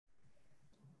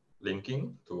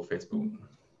linking to Facebook.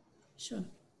 Sure.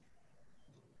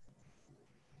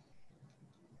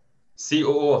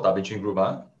 COO of DaVinci Group,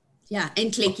 huh? Yeah,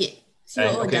 and KlayKit.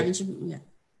 COO of DaVinci Group, yeah.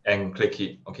 And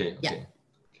KlayKit, okay, yeah.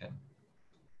 Okay.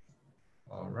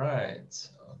 All right,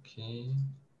 okay.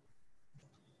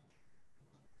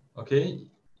 Okay,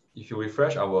 if you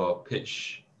refresh our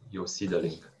page, you'll see the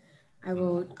link. I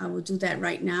will do that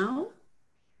right now.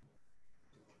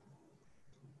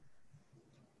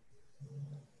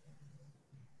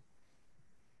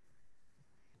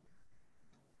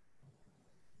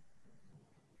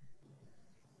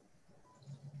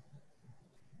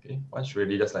 Okay, once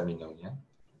ready, just let me know, yeah?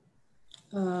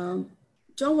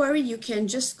 Don't worry, you can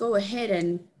just go ahead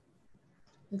and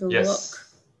it'll work.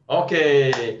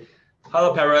 Okay.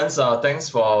 Hello, parents. Thanks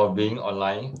for being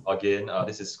online again.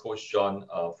 This is Coach John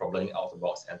from Learning Out of the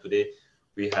Box, and today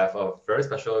we have a very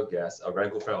special guest, a very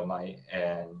good friend of mine,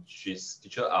 and she's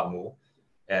Teacher Amu,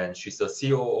 and she's the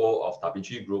COO of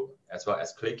DaVinci Group as well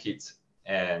as KlayKit,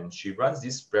 and she runs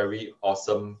this very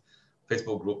awesome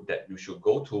Facebook group that you should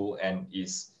go to, and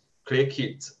is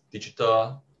KlayKit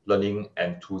Digital Learning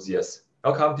Enthusiast.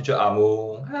 Welcome, Teacher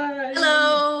Amu. Hi.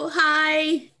 Hello.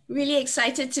 Hi. Really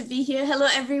excited to be here. Hello,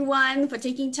 everyone, for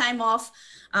taking time off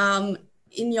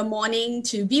in your morning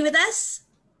to be with us.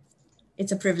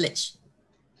 It's a privilege.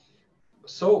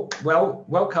 So,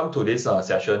 welcome to this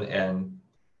session, and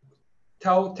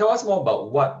tell us more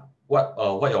about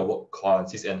what your work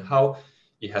consists and how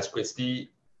it has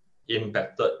greatly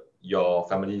impacted your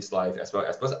family's life as well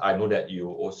as, because I know that you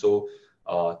also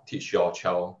teach your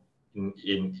child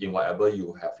in whatever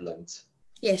you have learned.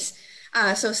 Yes.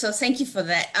 So thank you for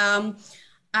that.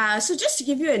 So just to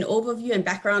give you an overview and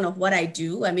background of what I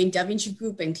do, I mean, DaVinci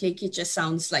Group and KlayKit just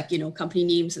sounds like, company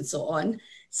names and so on.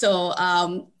 So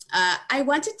I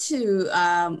wanted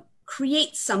to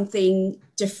create something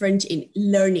different in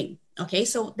learning. Okay,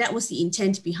 so that was the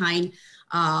intent behind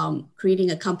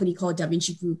creating a company called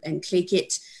DaVinci Group and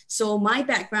KlayKit. So my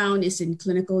background is in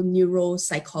clinical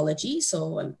neuropsychology,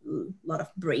 so a lot of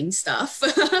brain stuff.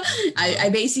 I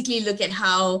basically look at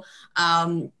how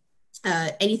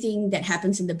anything that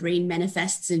happens in the brain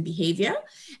manifests in behavior.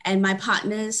 And my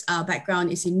partner's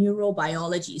background is in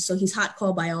neurobiology. So he's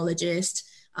hardcore biologist,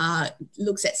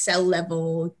 looks at cell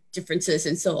level differences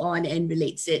and so on and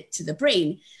relates it to the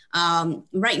brain.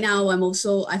 Right now, I've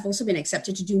also been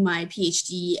accepted to do my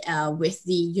PhD with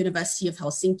the University of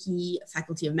Helsinki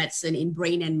Faculty of Medicine in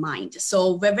Brain and Mind.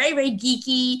 So we're very, very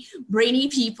geeky, brainy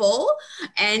people.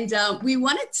 And we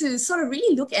wanted to sort of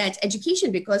really look at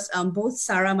education because both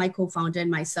Sarah, my co-founder,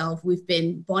 and myself, we've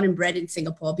been born and bred in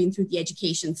Singapore, been through the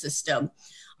education system.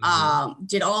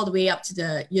 Did all the way up to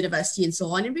the university and so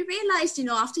on. And we realized,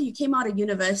 after you came out of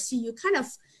university, you kind of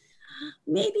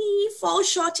maybe fall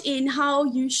short in how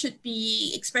you should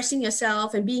be expressing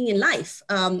yourself and being in life.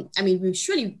 I mean, we've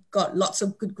surely got lots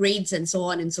of good grades and so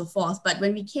on and so forth. But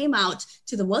when we came out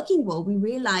to the working world, we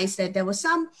realized that there were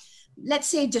some, let's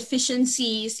say,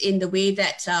 deficiencies in the way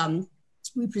that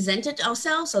we presented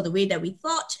ourselves or the way that we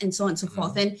thought and so on and so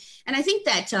forth. And I think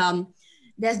that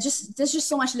there's just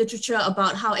so much literature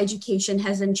about how education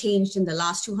hasn't changed in the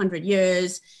last 200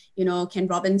 years. Ken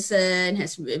Robinson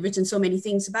has written so many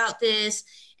things about this.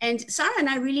 And Sarah and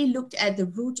I really looked at the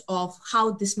root of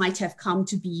how this might have come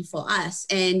to be for us.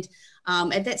 And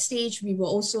at that stage, we were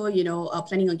also,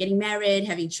 planning on getting married,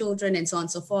 having children, and so on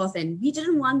and so forth. And we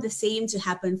didn't want the same to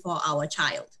happen for our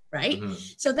child, right?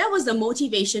 So that was the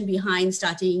motivation behind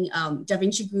starting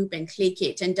DaVinci Group and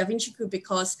KlayKit. And DaVinci Group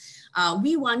because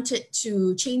we wanted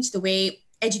to change the way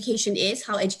education is,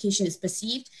 how education is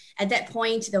perceived. At that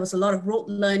point, there was a lot of rote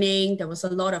learning. There was a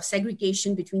lot of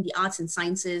segregation between the arts and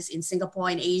sciences in Singapore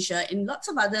and Asia and lots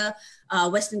of other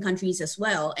Western countries as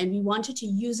well. And we wanted to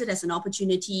use it as an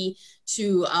opportunity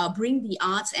to bring the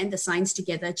arts and the science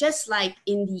together, just like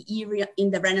in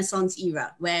the Renaissance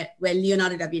era, where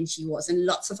Leonardo da Vinci was and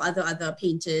lots of other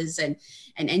painters and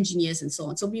engineers and so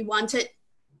on. So we wanted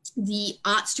the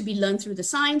arts to be learned through the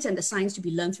science and the science to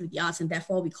be learned through the arts. And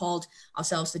therefore we called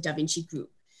ourselves the DaVinci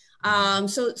Group.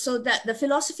 So that the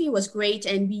philosophy was great.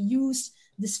 And we used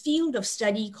this field of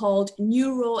study called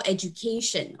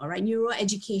neuroeducation. All right.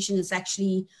 Neuroeducation is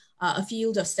actually a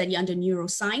field of study under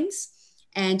neuroscience.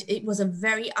 And it was a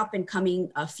very up and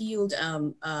coming field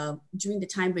during the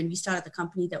time when we started the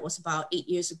company. That was about 8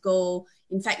 years ago.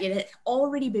 In fact, it had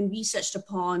already been researched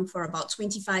upon for about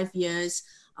 25 years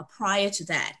prior to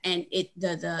that. And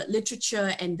the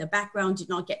literature and the background did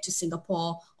not get to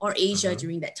Singapore or Asia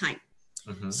during that time.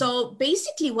 So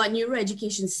basically what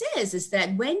neuroeducation says is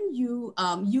that when you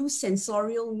use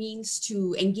sensorial means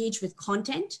to engage with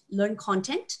content, learn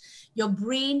content, your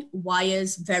brain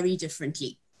wires very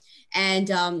differently.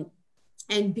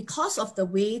 And because of the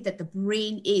way that the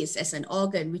brain is as an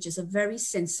organ, which is a very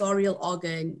sensorial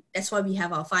organ, that's why we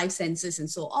have our 5 senses and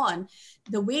so on,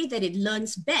 the way that it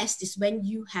learns best is when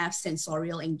you have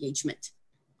sensorial engagement.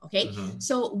 Okay,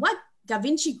 so what Da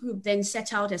Vinci Group then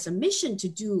set out as a mission to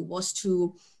do was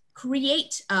to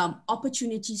create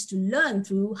opportunities to learn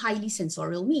through highly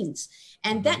sensorial means.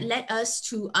 And that led us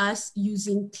to us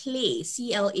using clay,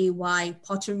 C-L-A-Y,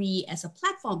 pottery as a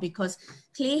platform, because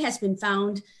clay has been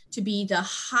found to be the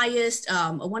highest,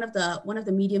 one of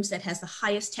the mediums that has the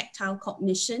highest tactile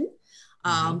cognition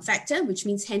factor, which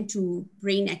means hand to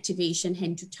brain activation,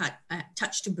 hand to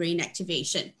touch to brain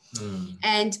activation.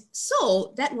 And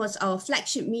so that was our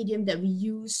flagship medium that we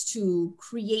used to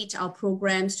create our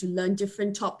programs, to learn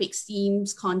different topics,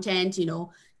 themes, content, you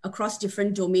know, across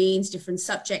different domains, different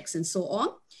subjects, and so on.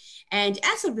 And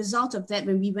as a result of that,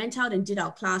 when we went out and did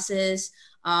our classes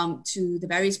to the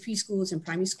various preschools and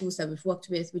primary schools that we've worked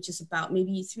with, which is about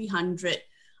maybe 300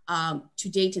 to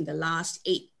date in the last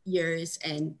 8 years,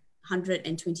 and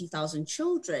 120,000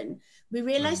 children, we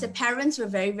realized that parents were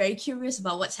very, very curious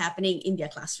about what's happening in their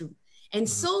classroom. And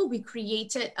so we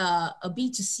created a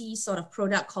B2C sort of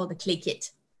product called the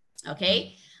KlayKit,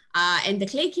 okay? And the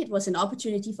KlayKit was an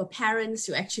opportunity for parents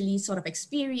to actually sort of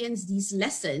experience these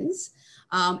lessons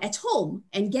at home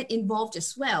and get involved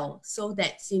as well. So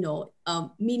that's, you know,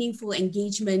 meaningful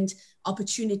engagement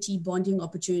opportunity, bonding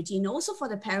opportunity, and also for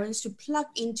the parents to plug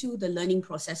into the learning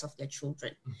process of their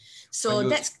children. So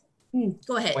that's,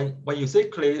 go ahead. When you say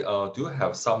clay, do you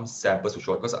have some samples to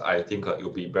show? Because I think it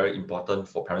will be very important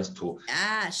for parents to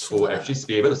actually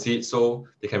be able to see it so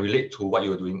they can relate to what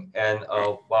you're doing. And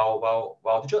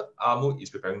while Teacher Amu is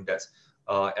preparing that,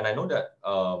 and I know that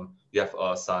you have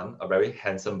a son, a very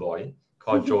handsome boy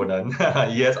called Jonan.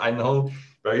 Yes, I know,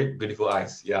 very beautiful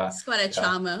eyes. Yeah, it's quite a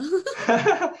charmer.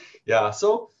 Yeah.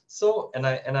 So and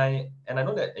I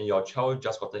know that your child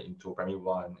just gotten into primary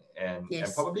 1, and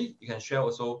probably you can share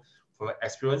also from your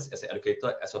experience as an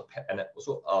educator, and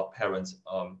also a parent.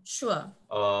 Sure.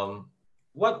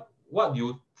 What do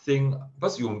you think?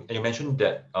 Because you mentioned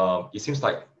that it seems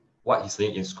like what he's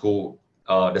doing in school,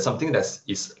 there's something that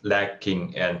is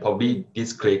lacking, and probably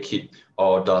this KlayKit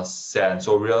or the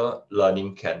sensorial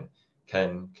learning can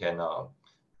top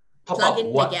plug up in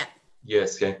what the gap.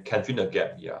 Yes, can fill the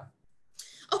gap. Yeah.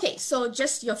 Okay, so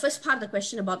just your first part of the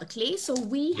question about the clay. So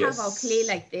we have our clay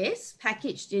like this,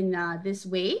 packaged in this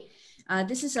way.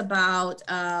 This is about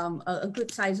a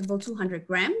good sizable 200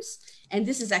 grams, and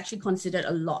this is actually considered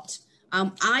a lot.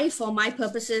 For my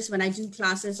purposes, when I do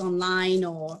classes online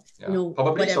or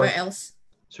whatever else,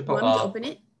 you want me to open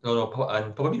it? No,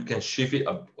 and probably you can shift it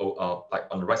like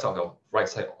on the right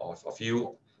side of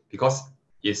you, because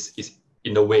it's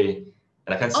in the way.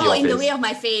 And I can't see your face. The way of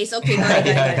my face. Okay, got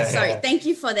it. Sorry. Thank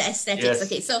you for the aesthetics. Yes.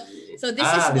 Okay, so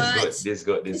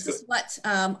this is what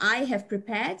I have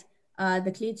prepared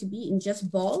the clay to be in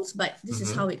just balls, but this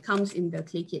is how it comes in the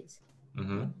KlayKit.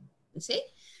 You see?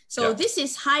 So this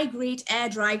is high-grade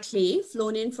air-dry clay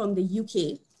flown in from the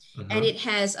UK. And it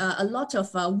has a lot of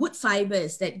wood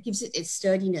fibers that gives it its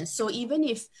sturdiness. So even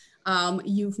if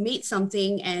you've made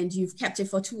something and you've kept it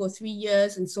for 2 or 3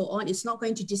 years and so on, it's not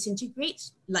going to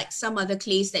disintegrate like some other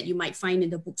clays that you might find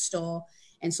in the bookstore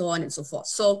and so on and so forth.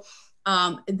 So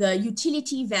the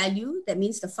utility value, that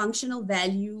means the functional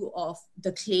value of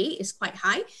the clay, is quite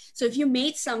high. So if you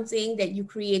made something that you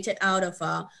created out of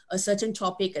a certain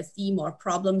topic, a theme or a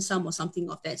problem sum or something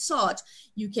of that sort,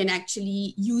 you can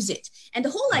actually use it. And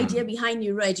the whole idea behind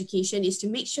neuroeducation is to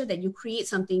make sure that you create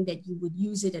something that you would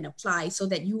use it and apply, so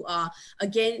that you are,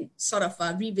 again, sort of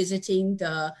revisiting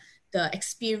the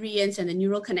experience and the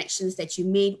neural connections that you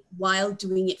made while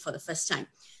doing it for the first time.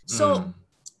 So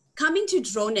coming to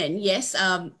Dronen, yes.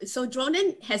 So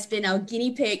Dronen has been our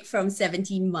guinea pig from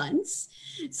 17 months.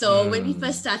 So when we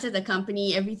first started the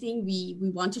company, everything we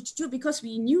wanted to do, because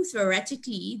we knew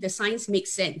theoretically the science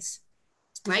makes sense,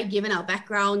 right? Given our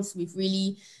backgrounds, we've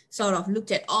really sort of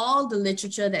looked at all the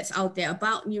literature that's out there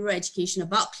about neuroeducation,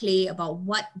 about clay, about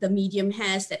what the medium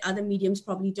has that other mediums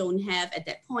probably don't have at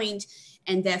that point,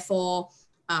 and therefore,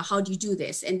 how do you do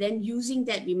this? And then using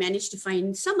that, we managed to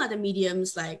find some other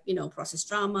mediums like, process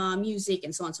drama, music,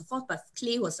 and so on and so forth, but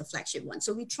clay was the flagship one.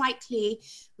 So we tried clay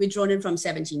with Dronen from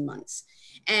 17 months.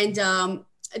 And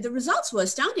the results were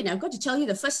astounding. I've got to tell you,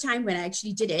 the first time when I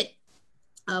actually did it,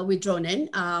 with Dronan.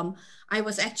 I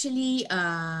was actually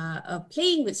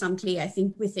playing with some clay, I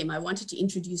think, with him. I wanted to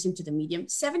introduce him to the medium.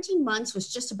 17 months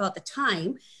was just about the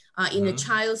time in a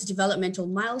child's developmental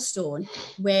milestone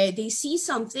where they see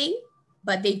something,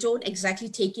 but they don't exactly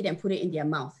take it and put it in their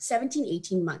mouth. 17,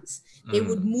 18 months. They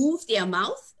would move their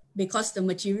mouth because the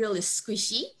material is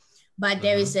squishy, but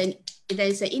there is an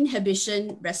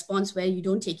inhibition response where you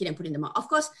don't take it and put it in the mouth. Of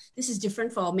course, this is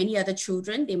different for many other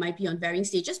children. They might be on varying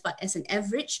stages, but as an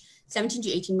average, 17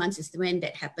 to 18 months is when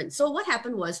that happens. So what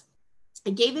happened was I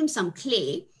gave him some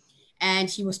clay and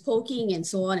he was poking and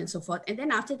so on and so forth. And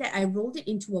then after that, I rolled it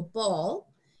into a ball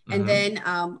and then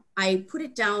I put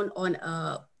it down on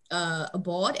a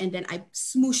board and then I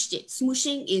smooshed it.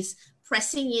 Smooshing is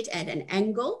pressing it at an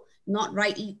angle, not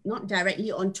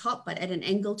directly on top, but at an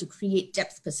angle to create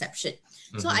depth perception.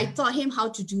 So I taught him how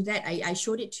to do that. I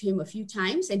showed it to him a few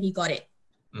times and he got it.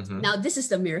 Now this is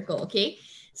the miracle, okay?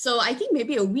 So I think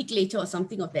maybe a week later or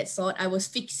something of that sort, I was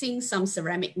fixing some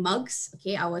ceramic mugs,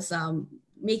 okay? I was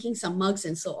making some mugs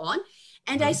and so on.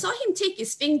 And I saw him take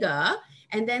his finger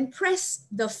and then press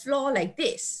the floor like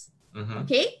this,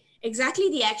 okay? Exactly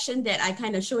the action that I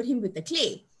kind of showed him with the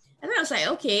clay. And then I was like,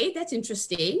 okay, that's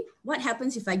interesting. What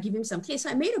happens if I give him some clay?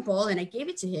 So I made a ball and I gave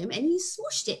it to him and he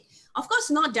smooshed it. Of course,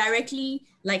 not directly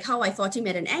like how I taught him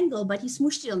at an angle, but he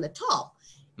smooshed it on the top.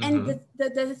 And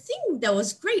the thing that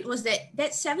was great was that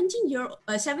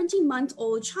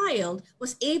 17-month-old child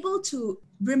was able to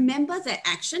remember that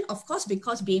action, of course,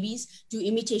 because babies do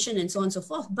imitation and so on and so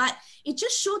forth. But it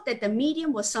just showed that the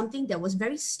medium was something that was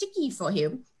very sticky for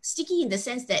him, sticky in the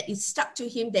sense that it stuck to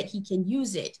him that he can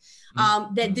use it,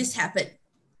 that this happened.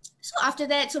 So after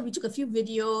that, so we took a few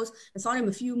videos, I taught him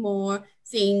a few more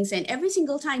things, and every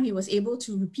single time he was able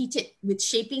to repeat it with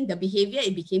shaping the behavior,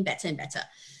 it became better and better.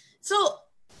 So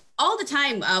all the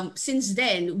time since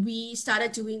then, we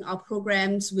started doing our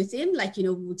programs with him, like, you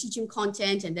know, we'll teach him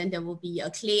content and then there will be a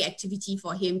clay activity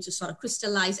for him to sort of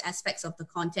crystallize aspects of the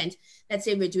content. Let's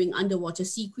say we're doing underwater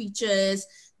sea creatures,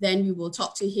 then we will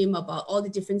talk to him about all the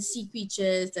different sea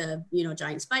creatures, the, you know,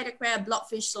 giant spider crab,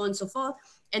 blobfish, so on and so forth.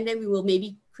 And then we will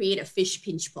maybe create a fish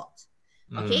pinch pot.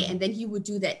 Okay, and then he would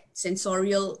do that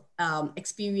sensorial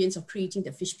experience of creating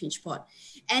the fish pinch pot.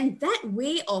 And that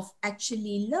way of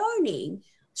actually learning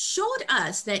showed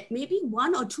us that maybe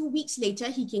 1 or 2 weeks later,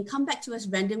 he can come back to us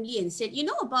randomly and said, you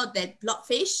know about that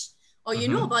blobfish, or you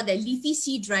know about that leafy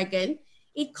sea dragon.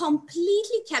 It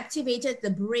completely captivated the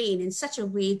brain in such a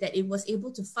way that it was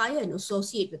able to fire and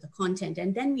associate with the content.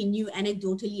 And then we knew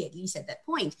anecdotally, at least at that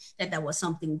point, that there was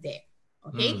something there.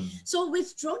 Okay, so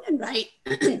with Dronan, right,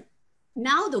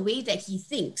 now the way that he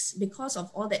thinks, because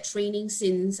of all that training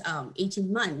since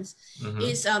 18 months,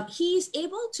 is he's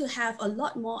able to have a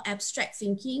lot more abstract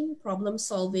thinking, problem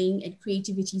solving, and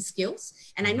creativity skills.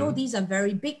 And I know these are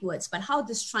very big words, but how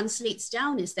this translates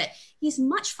down is that he's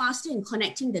much faster in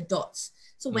connecting the dots.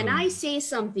 So when I say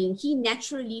something, he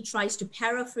naturally tries to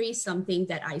paraphrase something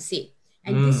that I say.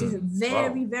 And this is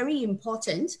very, very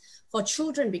important for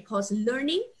children because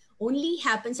learning only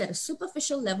happens at a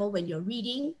superficial level when you're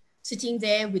reading, sitting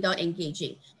there without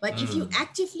engaging. But if you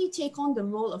actively take on the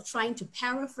role of trying to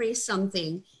paraphrase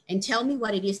something and tell me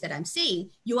what it is that I'm saying,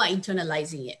 you are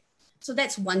internalizing it. So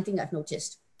that's one thing I've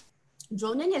noticed.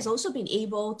 Dronan has also been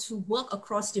able to work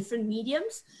across different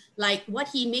mediums, like what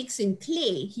he makes in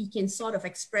clay, he can sort of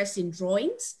express in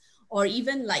drawings, or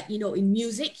even like, you know, in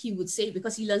music, he would say,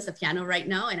 because he learns the piano right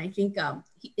now, and I think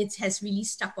it has really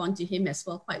stuck onto him as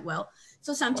well quite well.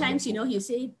 So sometimes, you know, he'll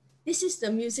say, this is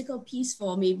the musical piece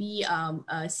for maybe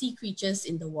sea creatures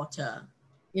in the water,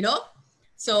 you know?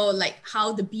 So like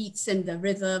how the beats and the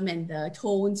rhythm and the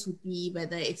tones would be,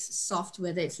 whether it's soft,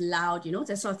 whether it's loud, you know,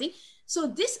 that sort of thing. So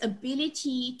this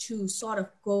ability to sort of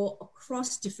go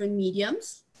across different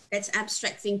mediums, that's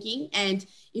abstract thinking. And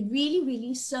it really,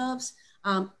 really serves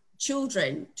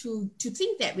children to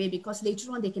think that way, because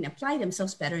later on they can apply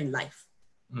themselves better in life.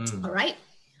 All right.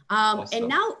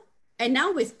 Awesome. And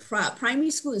now with primary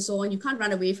school and so on, you can't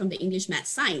run away from the English, math,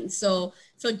 science. So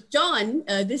John,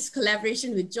 this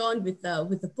collaboration with John with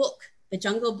the book, the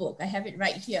Jungle Book, I have it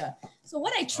right here. So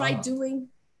what I tried doing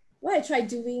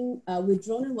with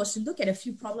Dronan was to look at a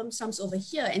few problem sums over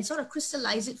here and sort of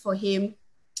crystallize it for him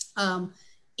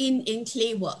in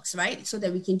clay works, right? So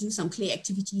that we can do some clay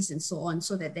activities and so on,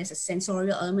 so that there's a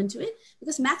sensorial element to it.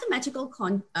 Because mathematical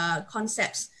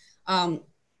concepts,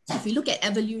 if we look at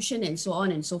evolution and so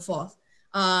on and so forth,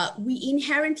 we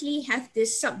inherently have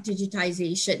this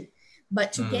sub-digitization,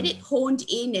 but to get it honed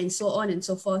in and so on and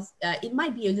so forth, it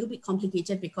might be a little bit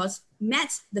complicated because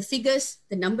maths, the figures,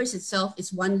 the numbers itself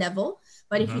is one level,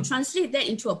 But if you translate that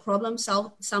into a problem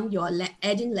sum, you're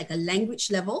adding like a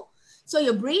language level. So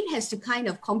your brain has to kind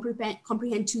of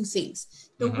comprehend two things.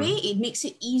 The way it makes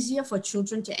it easier for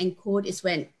children to encode is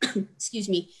when, excuse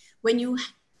me, when you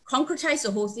concretize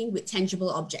the whole thing with tangible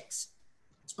objects.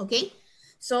 Okay,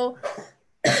 so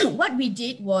what we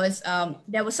did was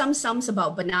there were some sums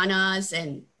about bananas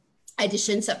and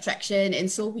addition, subtraction,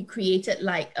 and so we created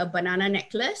like a banana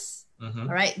necklace. All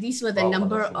right, these were the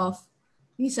number of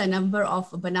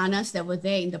bananas that were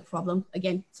there in the problem.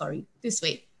 Again, sorry, this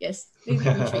way. Yes,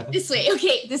 this way.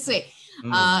 Okay, this way.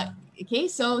 Okay,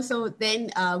 so then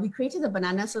we created the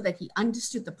banana so that he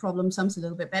understood the problem sums a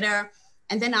little bit better,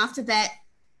 and then after that,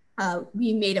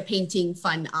 we made a painting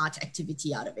fun art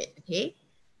activity out of it. Okay,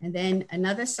 and then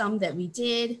another sum that we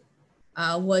did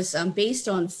was based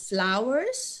on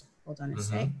flowers. Hold on a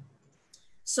sec.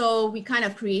 So we kind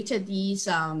of created these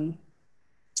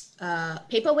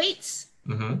paperweights.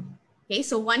 Okay,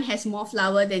 so one has more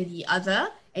flower than the other,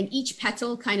 and each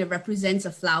petal kind of represents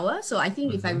a flower. So I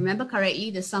think if I remember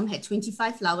correctly, the sum had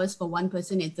 25 flowers for one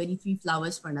person and 33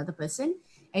 flowers for another person.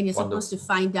 And you're supposed to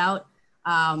find out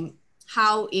who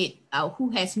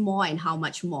has more and how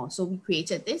much more. So we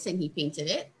created this and he painted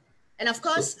it. And of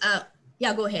course,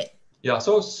 yeah, go ahead. Yeah,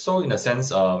 so in a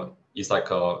sense, it's like,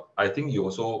 I think you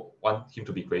also want him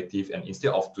to be creative, and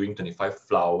instead of doing 25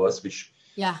 flowers, which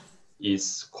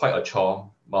is quite a chore,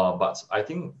 but I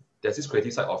think there's this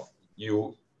creative side of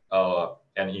you,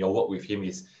 and in your work with him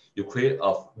is you create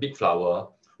a big flower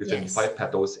with 25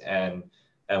 petals, and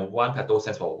one petal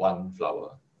stands for one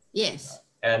flower. Yes.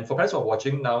 And for parents who are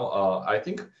watching now, I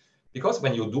think because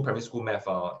when you do primary school math,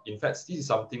 in fact, this is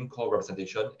something called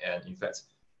representation, and in fact,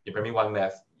 in primary 1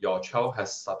 math, your child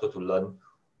has started to learn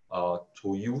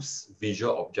to use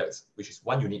visual objects, which is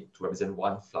one unit to represent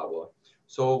one flower.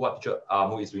 So what Teacher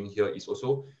Amu is doing here is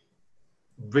also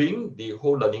bring the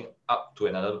whole learning up to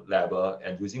another level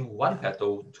and using one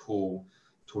petal to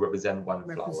represent one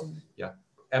flower. Yeah,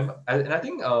 and I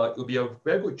think it will be a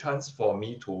very good chance for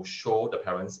me to show the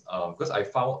parents, because I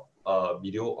found a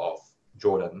video of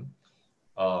Jordan,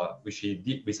 which he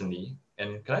did recently.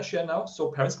 And can I share now? So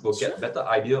parents will get a better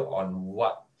idea on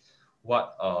what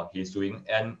he's doing.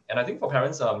 And I think for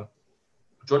parents,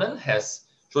 Jordan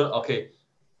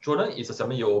is a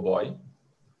 7-year-old boy.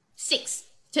 6,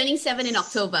 turning 7 in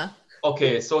October.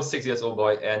 Okay, so 6-year-old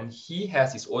boy, and he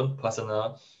has his own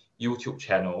personal YouTube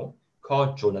channel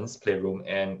called Jordan's Playroom.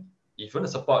 And if you want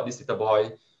to support this little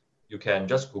boy, you can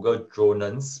just Google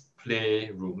Jordan's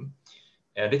Playroom.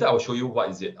 And later I will show you what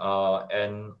is it.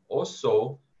 And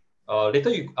also,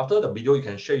 later after the video, you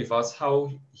can share with us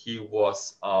how he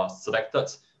was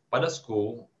selected by the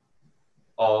school,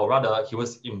 or rather, he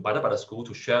was invited by the school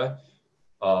to share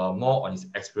more on his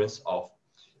experience of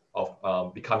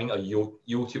becoming a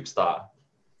YouTube star.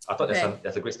 I thought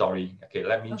that's a great story. Okay,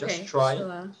 let me just try.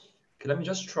 Okay, let me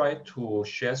just try to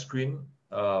share screen.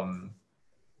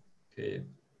 Okay,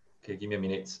 give me a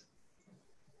minute.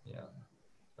 Yeah.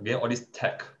 Again, all this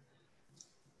tech.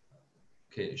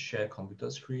 Okay, share computer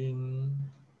screen.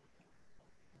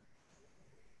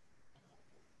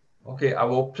 Okay, I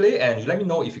will play and you let me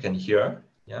know if you can hear.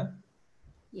 Yeah?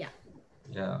 Yeah.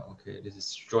 Yeah, okay. This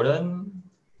is Jordan.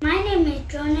 My name is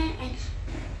Jordan and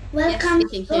welcome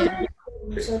to Jordan.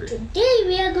 So today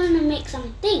we are going to make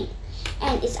something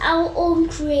and it's our own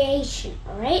creation,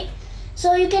 alright?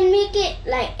 So you can make it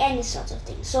like any sort of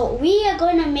thing. So we are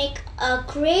going to make a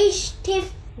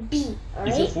creative bee,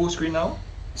 alright? Is it full screen now?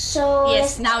 So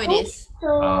yes, now it is.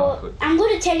 So I'm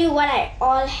going to tell you what I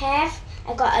all have.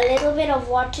 I got a little bit of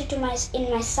water in my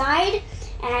side,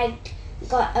 and I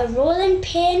got a rolling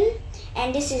pin,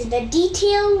 and this is the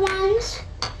detailed ones.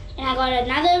 And I got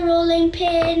another rolling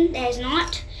pin that is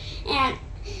not. And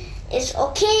it's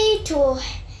okay to,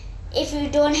 if you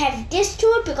don't have this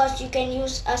tool, because you can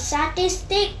use a satay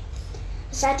stick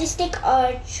or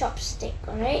a chopstick,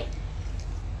 alright?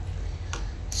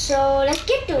 So let's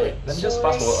get to it. Let me just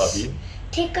fast forward a bit.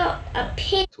 Take out a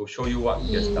pin to show you what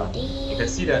he has done. You can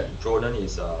see that Jordan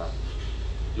is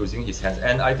using his hands,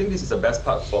 and I think this is the best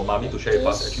part for Mommy to share with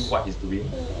us actually what he's doing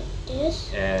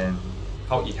and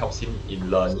how it helps him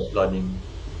in learning.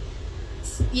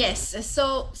 Yes,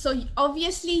 so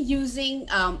obviously using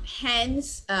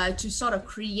hands to sort of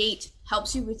create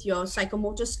helps you with your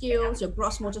psychomotor skills, your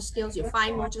gross motor skills, your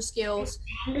fine motor skills,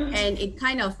 and it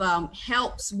kind of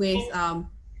helps with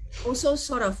also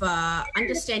sort of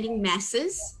understanding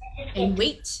masses and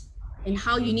weight and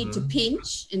how you need to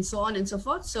pinch and so on and so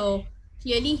forth. So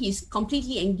clearly he's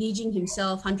completely engaging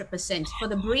himself 100%. For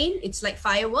the brain, it's like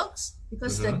fireworks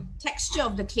because the texture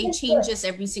of the clay changes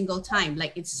every single time.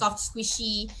 Like it's soft,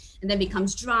 squishy, and then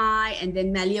becomes dry, and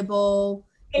then malleable.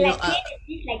 You know,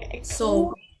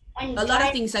 so a lot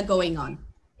of things are going on.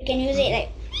 You can use it like.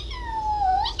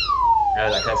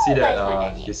 And I can see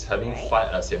that he's having fun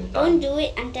at the same Don't time. do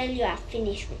it until you are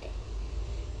finished with it.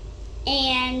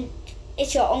 And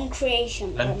it's your own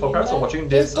creation. And for parents who are watching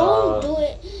this, don't do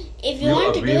it. If you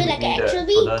want to do it like an actual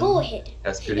bee, go ahead.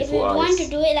 If you want to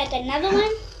do it like another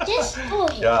one, just go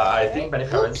ahead. Yeah, I think many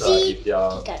parents, if they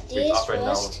are with us right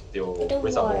now, they will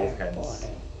raise up both hands.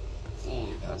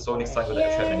 Yeah, so next time we're going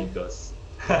to attract many girls.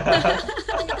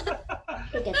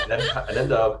 and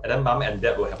then mom and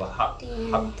dad will have a hard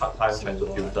time trying to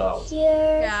filter out.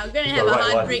 Yeah, I'm gonna have a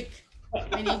heartbreak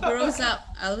when he grows up.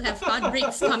 I'll have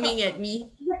heartbreaks coming at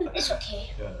me. It's okay.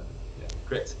 Yeah,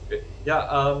 great. Yeah,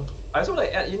 I also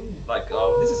like add in like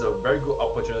this is a very good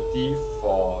opportunity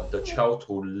for the child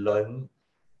to learn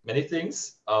many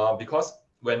things. Because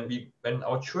when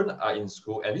our children are in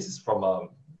school, and this is from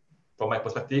my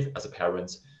perspective as a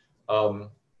parent,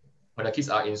 when the kids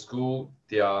are in school,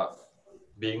 they are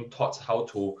being taught how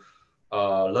to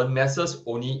learn maths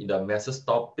only in the maths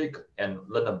topic and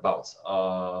learn about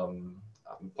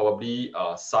probably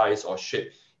size or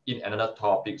shape in another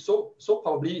topic. So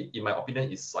probably, in my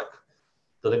opinion, it's like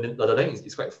the learning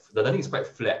is quite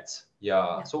flat.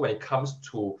 Yeah. So when it comes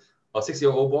to a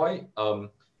 6-year-old boy,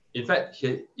 in fact,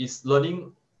 he is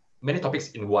learning many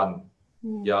topics in one.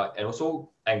 Yeah, and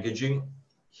also engaging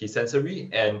his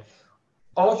sensory, and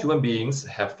all human beings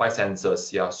have 5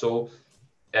 senses. Yeah. So,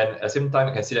 and at the same time,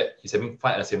 I can see that he's having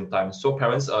fun at the same time. So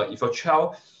parents, if your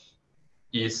child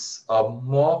is a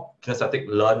more kinesthetic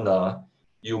learner,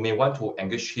 you may want to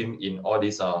engage him in all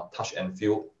these touch and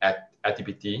feel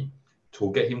activity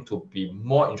to get him to be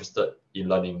more interested in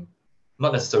learning,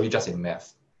 not necessarily just in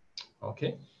math.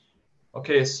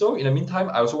 Okay, so in the meantime,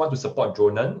 I also want to support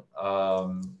Jonan.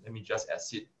 Let me just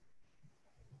exit.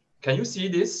 Can you see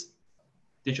this?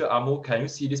 Teacher Amu, can you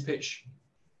see this page?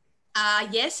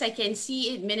 Yes, I can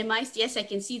see it minimized. Yes, I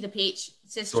can see the page.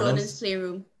 It says Jonan's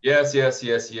Playroom. Yes.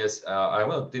 I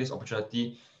want to take this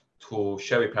opportunity to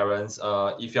share with parents.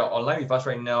 If you're online with us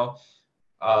right now,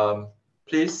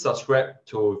 please subscribe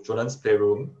to Jonan's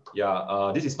Playroom.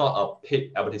 Yeah, this is not a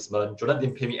paid advertisement. Jonan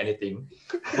didn't pay me anything.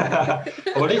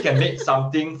 Probably you can make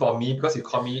something for me because you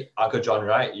call me Uncle John,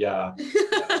 right? Yeah.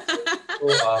 So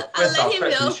go and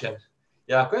subscribe to his channel.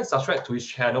 Yeah, go and subscribe to his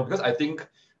channel because I think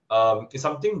it's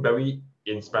something very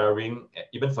inspiring,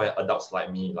 even for adults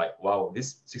like me. Like, wow,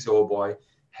 this 6-year-old boy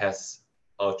has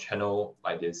a channel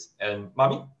like this. And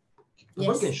Mommy,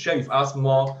 you can share with us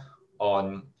more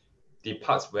on the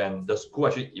parts when the school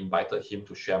actually invited him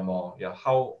to share more. Yeah,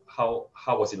 how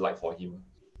was it like for him?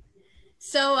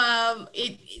 So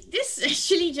this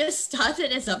actually just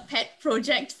started as a pet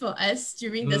project for us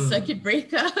during the circuit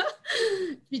breaker.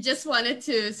 We just wanted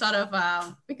to sort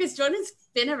of, because Jordan's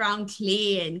been around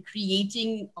clay and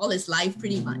creating all his life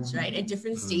pretty much, right? At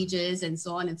different stages and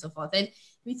so on and so forth. And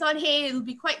we thought, hey, it'll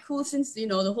be quite cool since, the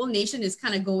whole nation is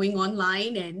kind of going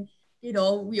online and,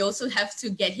 we also have to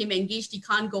get him engaged. He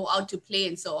can't go out to play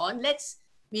and so on. Let's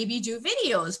maybe do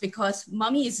videos because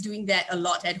mommy is doing that a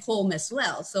lot at home as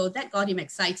well. So that got him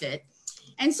excited.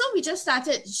 And so we just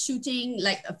started shooting,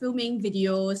 like filming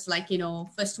videos, like,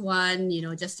 first one,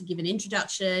 just to give an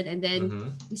introduction. And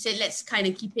then we said, let's kind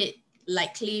of keep it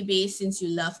like clay based since you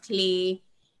love clay.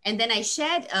 And then I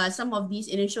shared some of these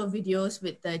initial videos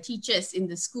with the teachers in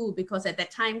the school because at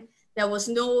that time, there was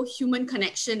no human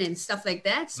connection and stuff like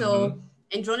that. So,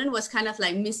 and Ronan was kind of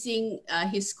like missing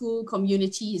his school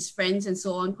community, his friends and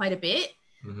so on quite a bit.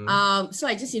 So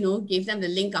I just, gave them the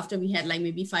link after we had like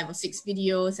maybe 5 or 6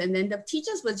 videos. And then the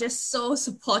teachers were just so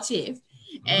supportive.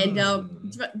 And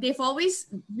they've always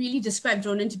really described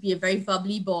Ronan to be a very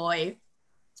bubbly boy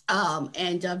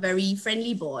and a very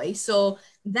friendly boy. So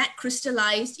that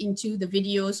crystallized into the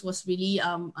videos was really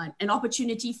an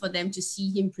opportunity for them to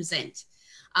see him present.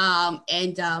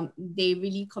 They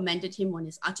really commended him on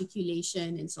his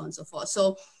articulation and so on and so forth.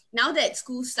 So now that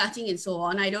school's starting and so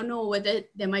on, I don't know whether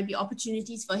there might be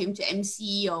opportunities for him to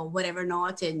MC or whatever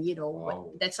not, and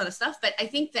that sort of stuff. But I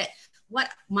think that what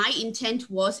my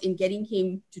intent was in getting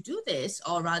him to do this,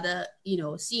 or rather,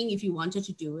 seeing if he wanted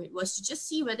to do it, was to just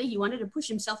see whether he wanted to push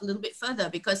himself a little bit further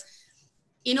because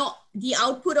the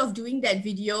output of doing that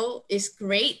video is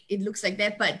great. It looks like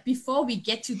that. But before we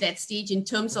get to that stage in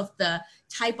terms of the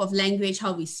type of language,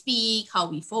 how we speak, how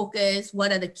we focus,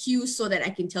 what are the cues so that I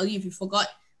can tell you if you forgot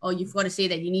or you've got to say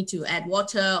that you need to add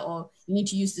water or you need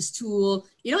to use this tool,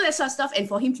 that sort of stuff. And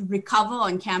for him to recover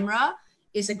on camera,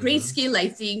 is a great skill, I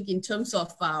think, in terms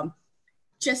of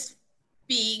just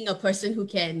being a person who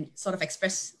can sort of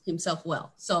express himself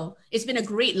well. So it's been a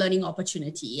great learning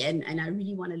opportunity, and I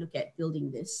really want to look at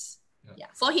building this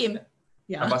for him.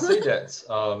 I must say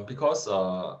that because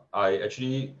I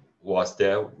actually was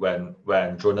there when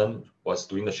Jordan was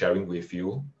doing the sharing with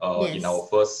you in our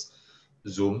first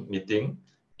Zoom meeting.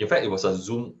 In fact, it was a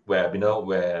Zoom webinar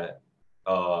where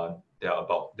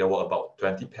there were about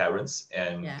 20 parents,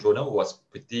 and Jordan was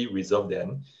pretty reserved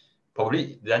then.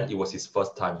 Probably then it was his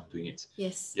first time doing it.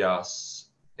 Yes. Yes,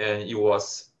 and it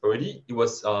was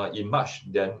in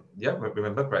March then. Yeah,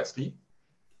 remember correctly?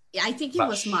 Yeah, I think it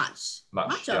was March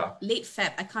or yeah. late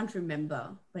Feb. I can't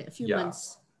remember, but a few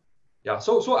months. Yeah.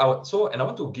 So I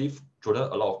want to give Jordan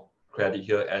a lot of credit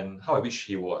here, and how I wish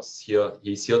he was here.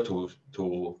 He's here to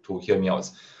hear me out,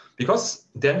 because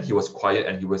then he was quiet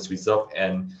and he was reserved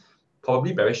and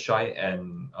probably very shy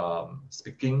and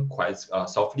speaking quite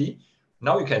softly.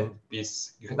 Now you can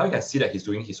see that he's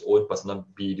doing his own personal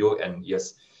video, and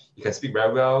yes, he can speak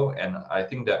very well. And I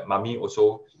think that mommy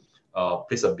also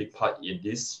plays a big part in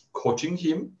this, coaching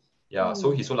him. Yeah,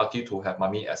 so he's so lucky to have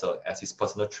mommy as his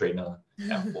personal trainer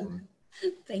at home.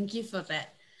 Thank you for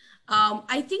that.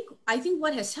 I think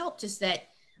what has helped is that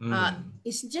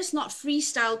it's just not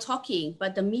freestyle talking,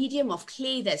 but the medium of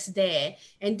clay that's there.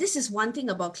 And this is one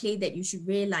thing about clay that you should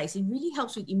realize. It really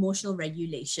helps with emotional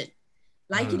regulation.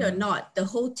 Like it or not, the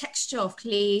whole texture of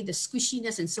clay, the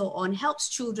squishiness and so on helps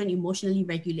children emotionally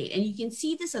regulate. And you can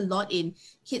see this a lot in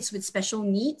kids with special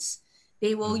needs.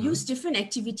 They will use different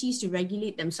activities to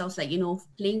regulate themselves, like,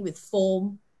 playing with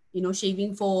foam,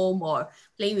 shaving foam, or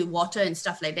playing with water and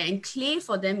stuff like that. And clay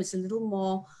for them is a little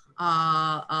more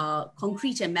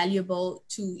concrete and malleable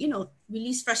to,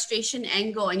 release frustration,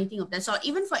 anger, or anything of that sort,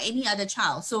 even for any other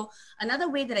child. So another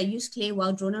way that I used clay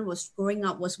while Jonah was growing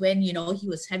up was when, he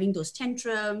was having those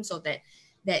tantrums or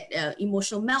that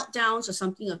emotional meltdowns or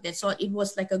something of that sort. It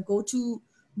was like a go-to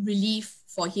relief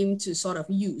for him to sort of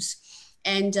use.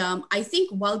 And I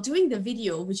think while doing the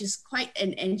video, which is quite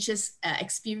an anxious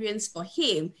experience for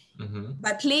him,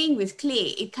 by playing with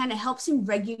clay, it kind of helps him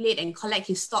regulate and collect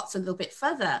his thoughts a little bit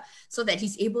further so that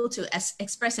he's able to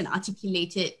express and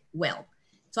articulate it well.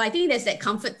 So I think there's that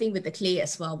comfort thing with the clay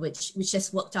as well, which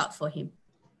has worked out for him.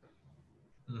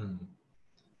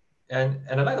 And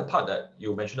I like the part that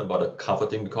you mentioned about the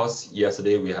comforting, because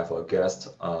yesterday we have a guest,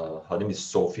 her name is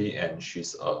Sophie, and she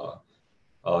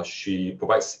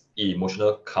provides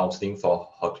emotional counseling for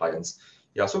her clients.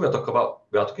 Yeah, so we are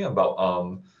talking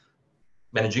about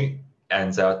managing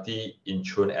anxiety in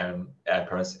children and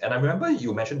parents. And I remember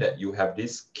you mentioned that you have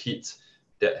this kit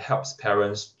that helps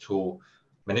parents to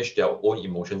manage their own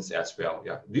emotions as well.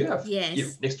 Yeah, do you have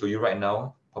it next to you right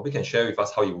now? Probably can share with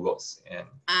us how it works. And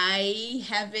I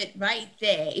have it right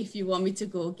there if you want me to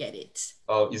go get it.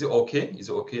 Is it okay? Is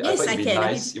it okay? Yes, I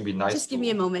can. It'd be nice. Just give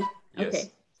me a moment. Yes.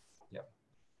 Okay.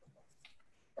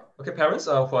 Okay, parents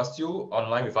who are still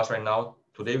online with us right now,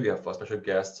 today we have a special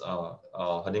guest.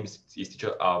 Her name is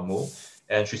Teacher Amu,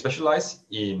 and she specializes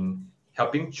in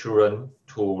helping children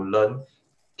to learn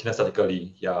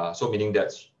kinesthetically. Yeah, so meaning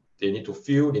that they need to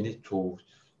feel, they need to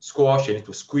squash, they need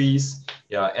to squeeze.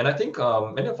 Yeah, and I think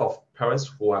many of our parents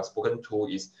who I've spoken to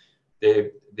is they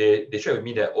share with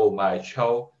me that, oh, my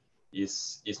child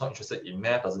is not interested in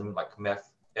math, doesn't like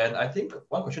math. And I think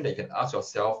one question that you can ask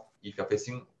yourself if you're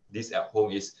facing this at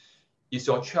home is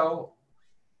your child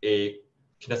a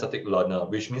kinesthetic learner,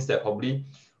 which means that probably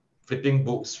flipping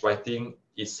books, writing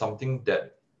is something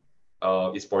that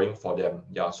is boring for them.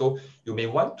 Yeah, so you may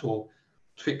want to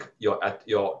tweak your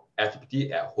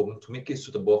activity at home to make it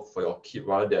suitable for your kid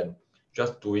rather than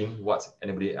just doing what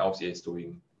anybody else is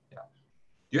doing. Yeah.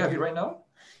 Do you have it right now?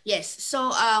 Yes.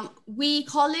 So we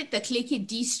call it the KlayKit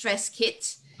De-Stress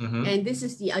Kit, and this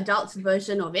is the adult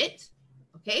version of it.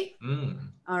 Okay.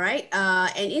 All right.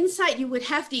 And inside you would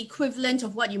have the equivalent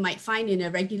of what you might find in a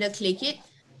regular KlayKit,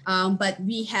 but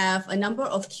we have a number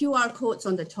of QR codes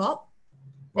on the top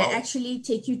that actually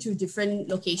take you to different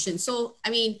locations. So, I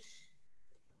mean,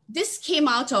 this came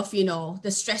out of,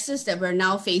 the stresses that we're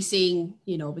now facing,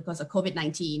 because of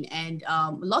COVID-19. And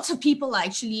lots of people are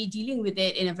actually dealing with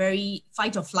it in a very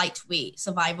fight or flight way,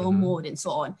 survival mode and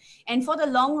so on. And for the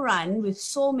long run, with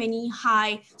so much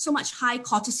high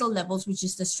cortisol levels, which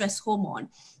is the stress hormone,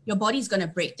 your body is going to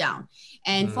break down.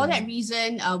 And for that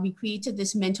reason, we created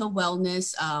this mental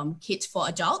wellness kit for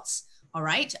adults. All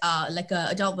right, like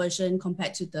an adult version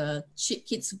compared to the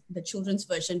children's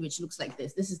version, which looks like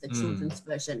this. This is the children's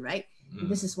version, right?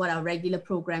 This is what our regular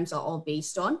programs are all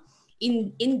based on.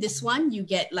 In this one, you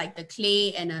get like the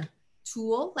clay and a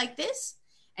tool like this.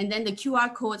 And then the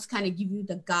QR codes kind of give you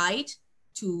the guide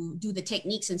to do the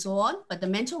techniques and so on. But the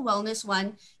mental wellness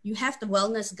one, you have the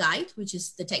wellness guide, which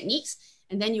is the techniques.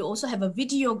 And then you also have a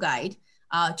video guide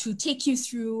to take you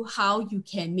through how you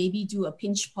can maybe do a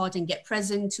pinch pot and get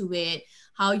present to it,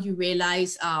 how you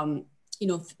realize,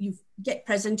 you get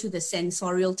present to the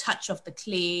sensorial touch of the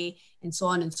clay and so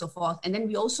on and so forth. And then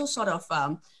we also sort of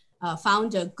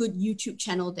found a good YouTube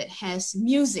channel that has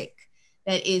music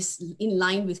that is in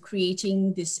line with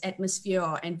creating this atmosphere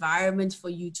or environment for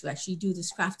you to actually do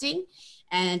this crafting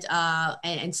and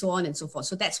so on and so forth.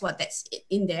 So that's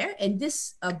in there. And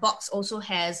this box also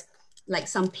has like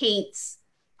some paints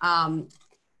and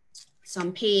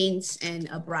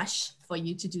a brush for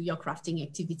you to do your crafting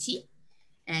activity.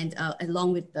 And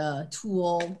along with the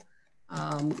tool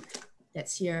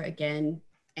that's here again,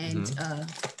 and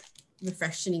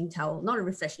refreshing towel, not a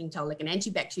refreshing towel, like an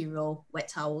antibacterial wet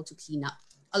towel to clean up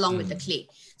along with the clay.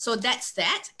 So that's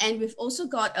that. And we've also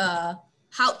got a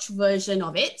pouch version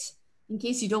of it in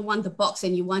case you don't want the box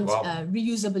and you want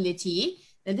reusability.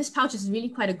 Then this pouch is really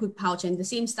quite a good pouch, and the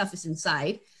same stuff is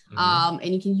inside.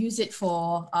 And you can use it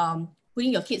for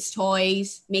putting your kids'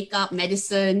 toys, makeup,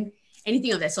 medicine,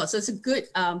 anything of that sort. So it's a good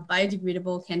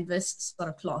biodegradable canvas sort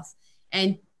of cloth.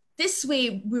 And this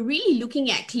way, we're really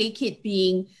looking at KlayKit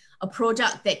being a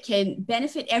product that can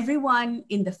benefit everyone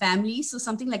in the family. So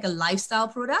something like a lifestyle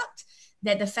product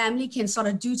that the family can sort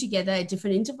of do together at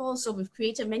different intervals. So we've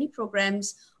created many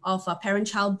programs of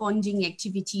parent-child bonding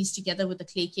activities together with the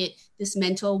KlayKit, this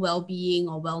mental well-being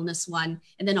or wellness one.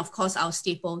 And then of course, our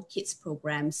staple kids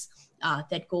programs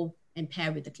that go and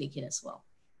pair with the KlayKit as well.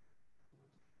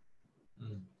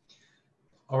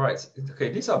 All right.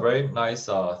 Okay, these are very nice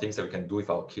things that we can do with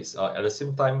our kids. At the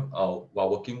same time, while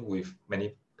working with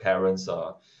many parents,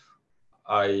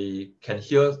 I can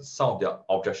hear some of their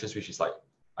objections, which is like,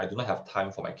 I do not have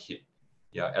time for my kid.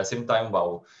 Yeah. At the same time,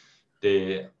 while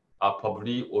they are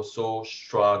probably also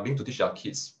struggling to teach their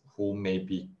kids who may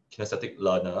be kinesthetic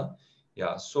learner.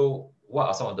 Yeah. So, what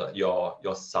are some of your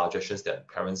suggestions that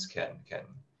parents can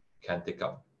take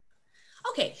up?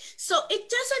 Okay, so it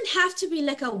doesn't have to be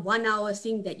like a 1 hour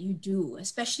thing that you do,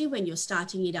 especially when you're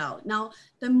starting it out. Now,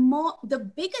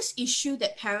 the biggest issue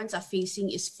that parents are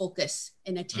facing is focus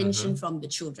and attention from the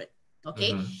children.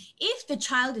 Okay, if the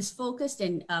child is focused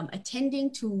and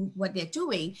attending to what they're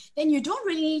doing, then you don't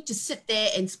really need to sit there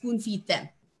and spoon feed them,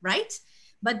 right?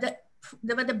 But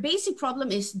the basic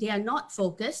problem is they are not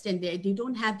focused and they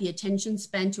don't have the attention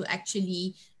span to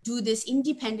actually do this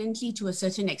independently to a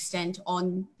certain extent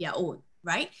on their own.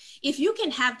 Right? If you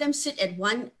can have them sit at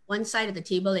one side of the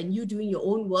table and you doing your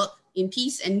own work in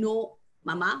peace and no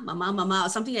mama or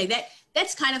something like that,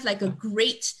 that's kind of like a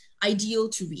great ideal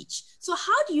to reach. So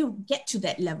how do you get to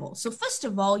that level? So first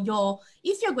of all,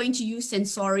 if you're going to use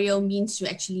sensorial means to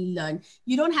actually learn,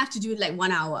 you don't have to do it like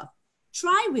 1 hour.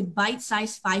 Try with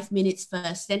bite-sized 5 minutes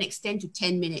first, then extend to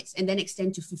 10 minutes, and then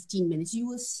extend to 15 minutes. You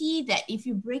will see that if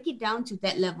you break it down to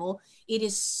that level, it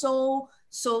is so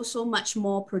much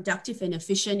more productive and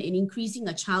efficient in increasing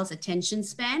a child's attention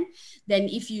span than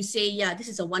if you say, yeah, this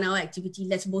is a 1 hour activity,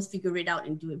 let's both figure it out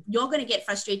and do it. You're going to get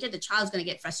frustrated, the child's going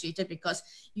to get frustrated because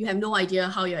you have no idea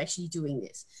how you're actually doing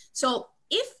this. So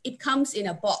if it comes in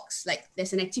a box, like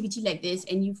there's an activity like this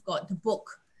and you've got the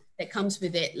book that comes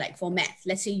with it, like for math,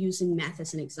 let's say using math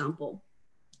as an example,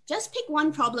 just pick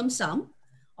one problem sum.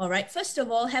 All right, first of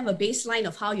all, have a baseline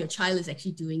of how your child is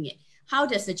actually doing it. How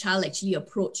does the child actually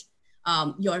approach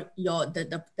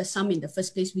the sum in the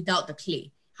first place without the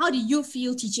clay? How do you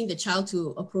feel teaching the child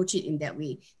to approach it in that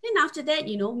way? Then after that,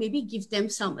 maybe give them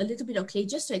a little bit of clay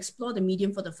just to explore the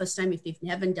medium for the first time if they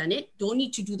haven't done it. Don't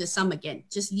need to do the sum again.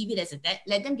 Just leave it as that.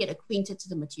 Let them get acquainted to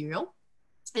the material.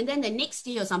 And then the next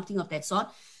day or something of that sort,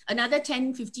 another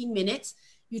 10, 15 minutes,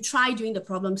 you try doing the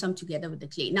problem sum together with the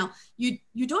clay. Now,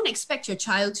 you don't expect your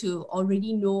child to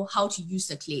already know how to use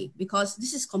the clay because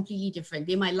this is completely different.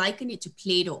 They might liken it to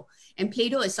Play-Doh. And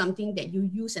Play-Doh is something that you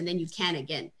use and then you can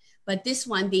again. But this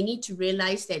one, they need to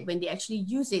realize that when they actually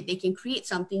use it, they can create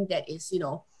something that is,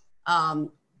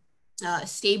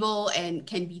 stable and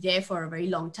can be there for a very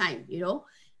long time,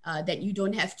 that you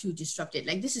don't have to disrupt it.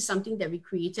 Like this is something that we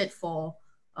created for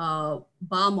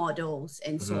bar models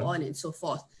and so on and so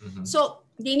forth. So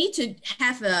they need to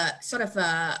have a sort of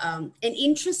an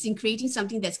interest in creating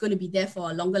something that's going to be there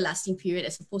for a longer lasting period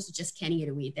as opposed to just canning it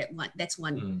away. That's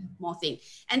one more thing.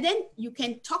 And then you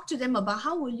can talk to them about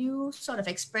how will you sort of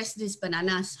express these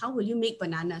bananas? How will you make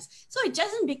bananas? So it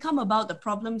doesn't become about the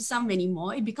problem sum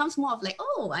anymore. It becomes more of like,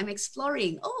 oh, I'm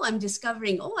exploring. Oh, I'm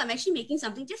discovering. Oh, I'm actually making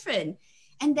something different.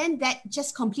 And then that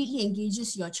just completely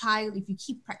engages your child if you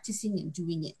keep practicing and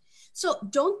doing it. So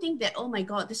don't think that, oh my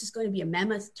God, this is going to be a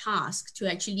mammoth task to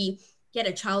actually get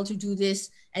a child to do this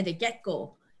at the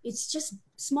get-go. It's just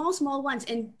small ones.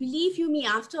 And believe you me,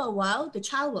 after a while, the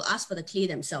child will ask for the clay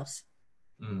themselves.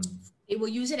 They will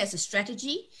use it as a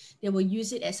strategy. They will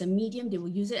use it as a medium. They will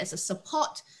use it as a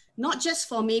support, not just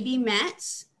for maybe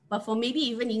maths, but for maybe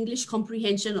even English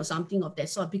comprehension or something of that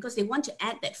sort, because they want to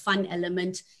add that fun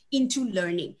element into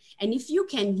learning. And if you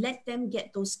can let them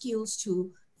get those skills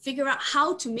to figure out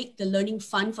how to make the learning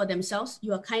fun for themselves,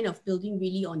 you are kind of building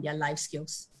really on their life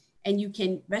skills. And you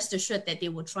can rest assured that they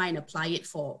will try and apply it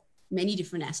for many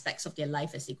different aspects of their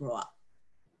life as they grow up.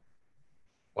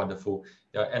 Wonderful.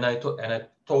 Yeah, and I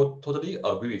totally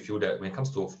agree with you that when it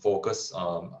comes to focus,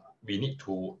 we need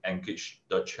to engage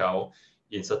the child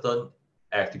in certain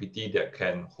activity that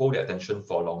can hold their attention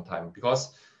for a long time.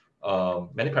 Because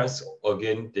many parents,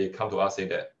 again, they come to us saying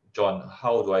that, John,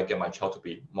 how do I get my child to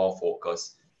be more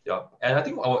focused? Yeah, and I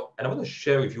think I want to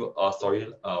share with you a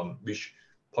story which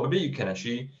probably you can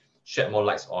actually shed more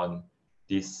lights on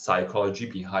the psychology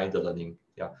behind the learning.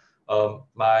 Yeah,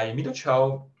 my middle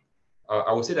child,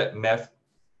 I would say that math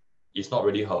is not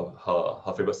really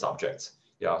her favorite subject.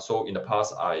 Yeah, so in the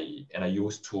past, I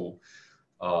used to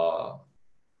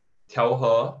tell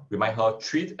her, remind her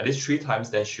at least three times,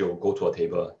 then she'll go to a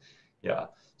table. Yeah.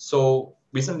 So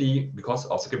recently, because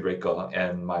of circuit breaker,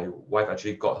 and my wife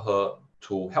actually got her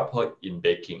to help her in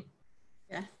baking.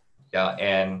 Yeah. Yeah,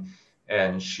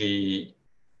 and she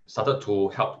started to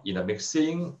help in the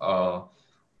mixing,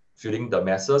 filling the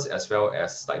masses as well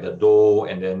as like the dough,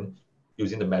 and then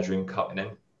using the measuring cup. And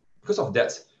then because of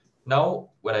that, now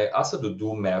when I ask her to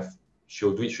do math,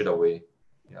 she'll do it straight away.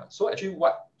 Yeah. So actually,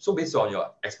 based on your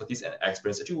expertise and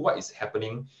experience, actually what is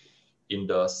happening in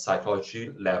the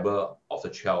psychology level of the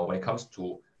child when it comes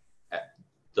to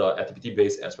the activity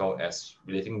based as well as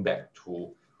relating back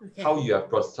to how you have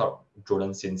brought up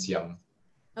Jordan since young?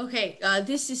 Okay,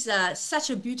 this is such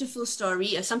a beautiful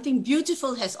story. Something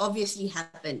beautiful has obviously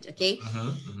happened, okay?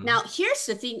 Now, here's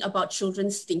the thing about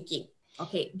children's thinking,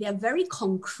 okay? They are very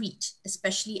concrete,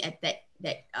 especially at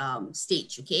that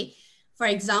stage, okay? For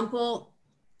example,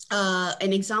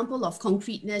 an example of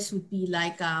concreteness would be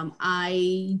like,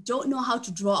 I don't know how to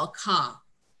draw a car.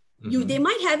 They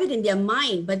might have it in their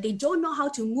mind, but they don't know how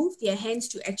to move their hands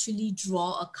to actually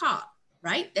draw a car,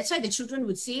 right? That's why the children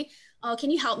would say,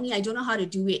 can you help me? I don't know how to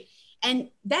do it.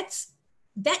 And that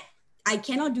I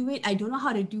cannot do it, I don't know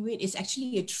how to do it is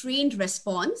actually a trained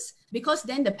response, because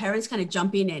then the parents kind of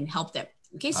jump in and help them.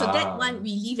 Okay, so that one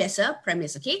we leave as a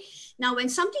premise, okay? Now, when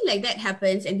something like that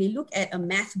happens and they look at a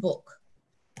math book,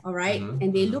 all right,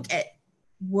 and they look at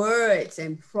words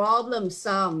and problem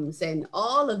sums and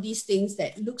all of these things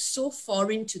that look so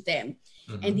foreign to them,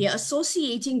 and they're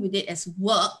associating with it as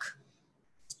work,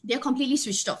 they're completely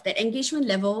switched off. That engagement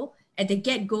level at the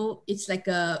get-go, it's like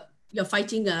you're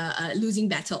fighting a losing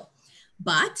battle.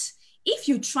 But if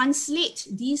you translate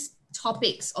these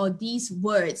topics or these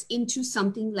words into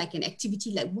something like an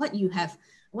activity, like what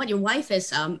your wife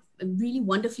has really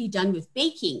wonderfully done with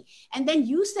baking, and then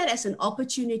use that as an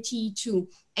opportunity to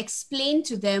explain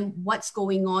to them what's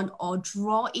going on or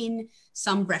draw in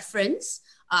some reference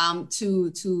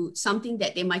to something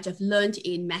that they might have learned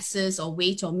in masses or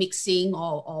weight or mixing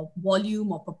or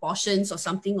volume or proportions or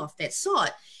something of that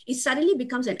sort, it suddenly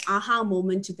becomes an aha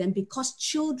moment to them, because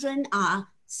children are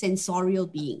sensorial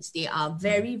beings. They are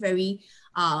very, very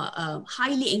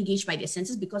highly engaged by their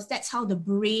senses, because that's how the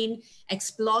brain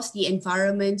explores the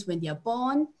environment when they're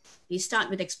born. They start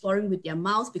with exploring with their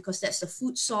mouth, because that's the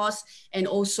food source. And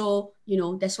also,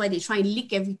 that's why they try and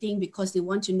lick everything, because they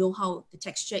want to know how the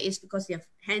texture is, because their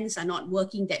hands are not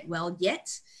working that well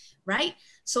yet, right?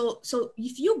 So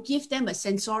if you give them a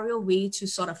sensorial way to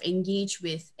sort of engage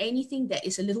with anything that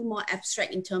is a little more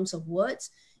abstract in terms of words,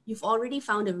 you've already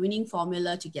found a winning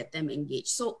formula to get them engaged.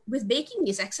 So with baking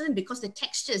is excellent, because the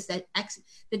textures, the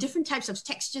different types of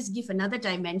textures give another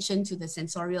dimension to the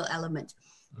sensorial element.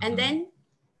 And then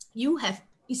you have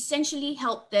essentially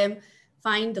helped them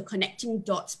find the connecting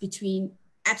dots between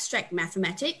abstract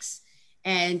mathematics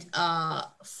and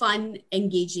fun,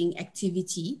 engaging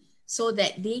activity, so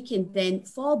that they can then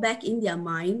fall back in their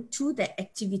mind to that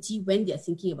activity when they're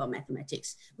thinking about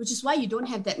mathematics, which is why you don't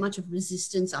have that much of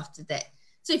resistance after that.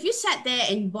 So if you sat there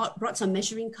and brought some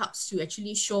measuring cups to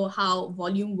actually show how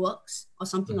volume works or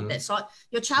something of that sort,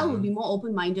 your child will be more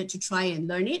open-minded to try and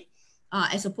learn it,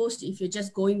 as opposed to if you're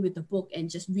just going with the book and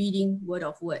just reading word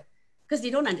of word, because they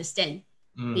don't understand.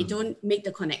 They don't make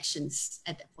the connections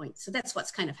at that point. So that's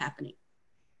what's kind of happening.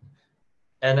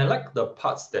 And I like the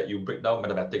parts that you break down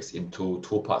mathematics into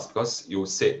two parts, because you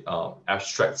said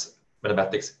abstract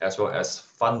mathematics as well as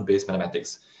fun-based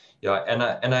mathematics. Yeah, and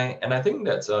I think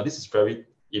that this is very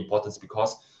important,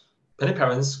 because many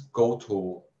parents go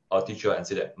to a teacher and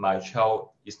say that my child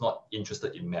is not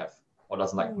interested in math or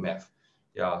doesn't like math.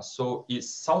 Yeah, so it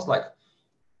sounds like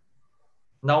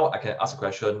now I can ask a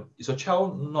question: is your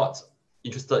child not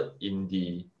interested in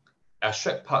the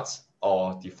abstract parts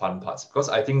or the fun parts? Because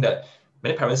I think that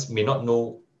many parents may not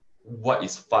know what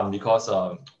is fun because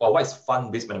or what is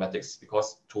fun-based mathematics,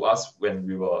 because to us when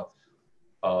we were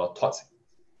taught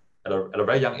at a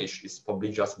very young age, it's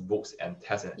probably just books and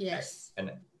tests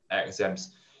and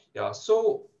exams. Yeah,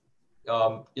 so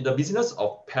in the business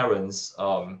of parents,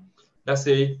 let's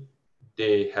say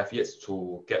they have yet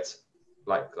to get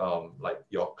like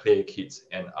your KlayKit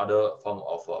and other form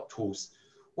of tools.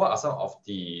 What are some of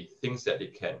the things that they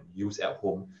can use at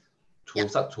home to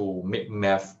start to make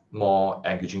math more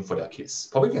engaging for their kids?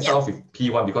 Probably we can start off with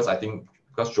P1, because I think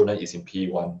because Jonah is in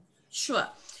P1. Sure.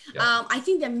 I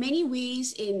think there are many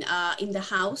ways in the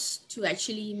house to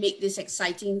actually make this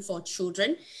exciting for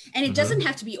children, and it doesn't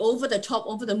have to be over the top,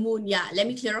 over the moon. Yeah, let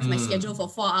me clear off my schedule for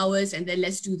 4 hours and then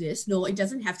let's do this. No, it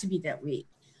doesn't have to be that way.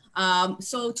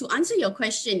 So to answer your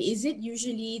question, is it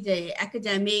usually the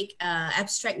academic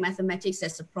abstract mathematics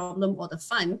that's the problem or the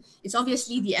fun? It's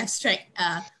obviously the abstract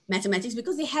mathematics,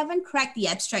 because they haven't cracked the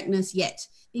abstractness yet.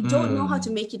 They don't know how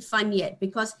to make it fun yet,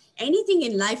 because anything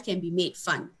in life can be made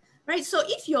fun. Right, so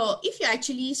if you're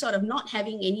actually sort of not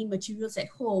having any materials at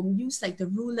home, use like the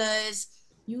rulers,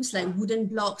 use like wooden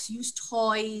blocks, use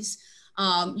toys.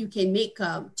 You can make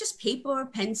just paper,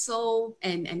 pencil,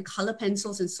 and color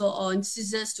pencils and so on,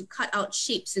 scissors to cut out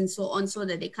shapes and so on, so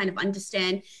that they kind of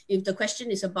understand. If the question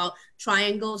is about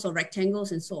triangles or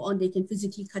rectangles and so on, they can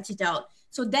physically cut it out.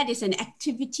 So that is an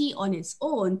activity on its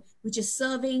own, which is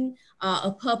serving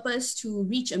a purpose to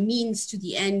reach a means to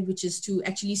the end, which is to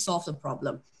actually solve the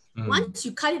problem. Once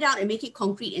you cut it out and make it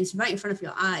concrete and it's right in front of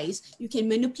your eyes, you can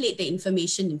manipulate the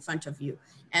information in front of you.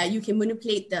 You can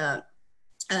manipulate the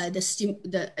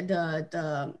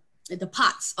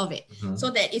parts of it, so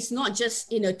that it's not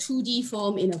just in a 2D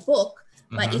form in a book,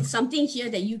 but it's something here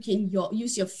that you can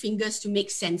use your fingers to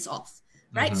make sense of.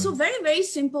 Right. So very, very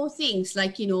simple things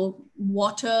like,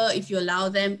 water, if you allow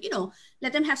them,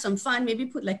 let them have some fun, maybe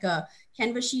put like a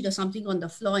canvas sheet or something on the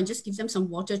floor and just give them some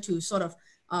water to sort of,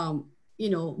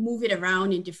 move it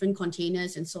around in different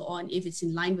containers and so on, if it's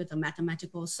in line with a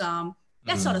mathematical sum,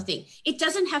 that sort of thing. It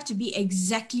doesn't have to be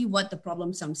exactly what the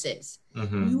problem sum says.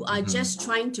 You are just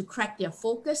trying to crack their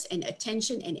focus and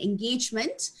attention and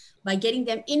engagement by getting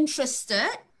them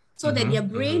interested, so that their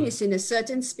brain is in a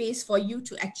certain space for you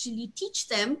to actually teach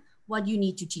them what you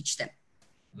need to teach them.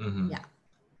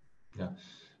 Yeah.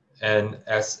 And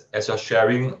as you're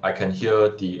sharing, I can hear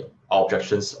the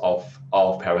objections of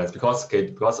parents, because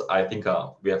I think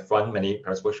we have run many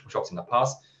parents workshops in the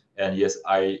past, and yes,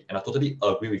 I totally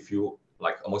agree with you,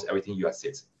 like almost everything you have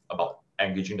said about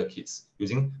engaging the kids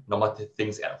using normal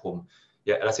things at home.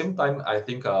 Yeah, at the same time, I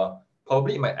think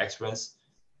probably in my experience,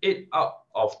 8 out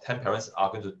of 10 parents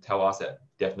are going to tell us that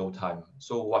they have no time.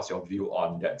 So what's your view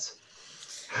on that?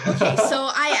 Okay,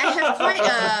 so I have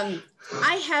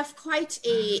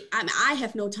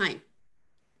no time.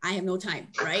 I have no time,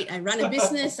 right? I run a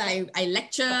business, I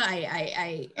lecture,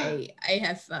 I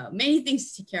have many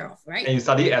things to take care of, right? And you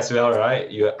study as well, right?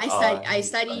 I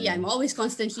study, I'm always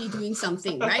constantly doing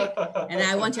something, right? And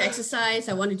I want to exercise,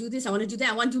 I want to do this, I want to do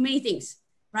that, I want to do many things,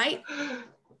 right?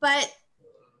 But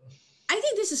I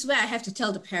think this is where I have to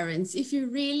tell the parents, if you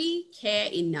really care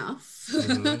enough,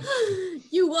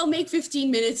 you will make 15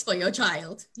 minutes for your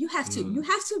child. You have to,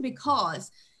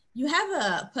 because you have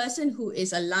a person who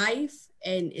is alive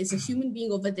and is a human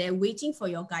being over there waiting for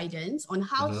your guidance on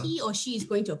how he or she is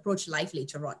going to approach life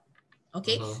later on.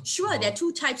 Okay, sure, there are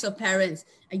 2 types of parents.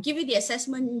 I give you the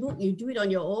assessment book, you do it on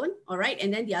your own, all right?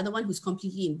 And then the other one who's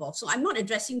completely involved. So I'm not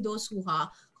addressing those who are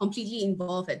completely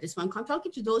involved at this one. I'm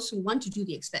talking to those who want to do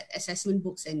the assessment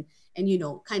books and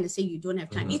kind of say you don't have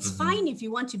time. It's fine if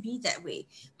you want to be that way.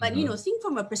 But, think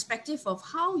from a perspective of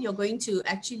how you're going to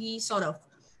actually sort of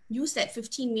use that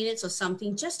 15 minutes or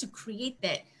something just to create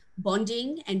that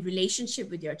bonding and relationship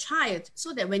with your child,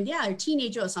 so that when they are a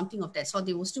teenager or something of that sort,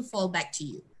 they will still fall back to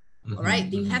you. All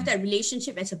right, you have that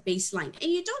relationship as a baseline,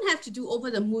 and you don't have to do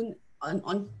over the moon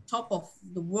on top of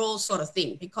the world sort of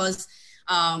thing, because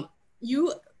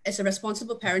you as a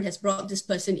responsible parent has brought this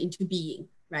person into being,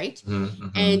 right?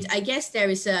 And I guess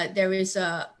there's a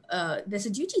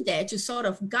duty there to sort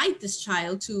of guide this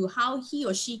child to how he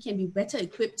or she can be better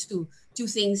equipped to do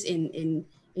things in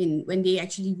when they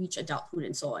actually reach adulthood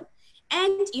and so on.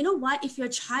 And you know what? If your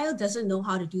child doesn't know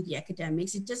how to do the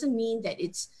academics, it doesn't mean that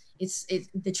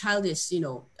the child is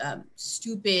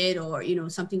stupid or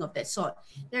something of that sort.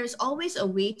 There is always a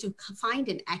way to find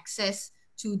an access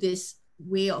to this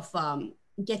way of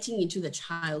getting into the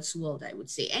child's world, I would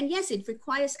say. And yes, it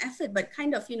requires effort, but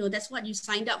kind of, that's what you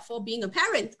signed up for being a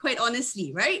parent, quite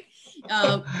honestly, right?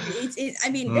 I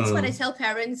mean, that's what I tell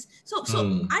parents. So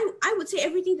I would say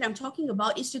everything that I'm talking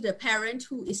about is to the parent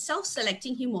who is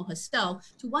self-selecting him or herself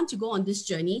to want to go on this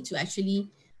journey to actually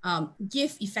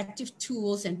give effective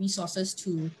tools and resources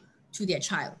to their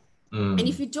child. And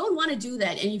if you don't want to do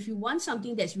that, and if you want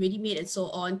something that's ready-made and so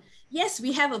on, yes,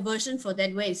 we have a version for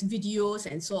that where it's videos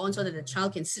and so on, so that the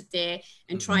child can sit there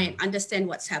and try and understand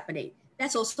what's happening.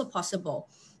 That's also possible.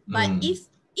 But if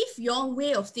your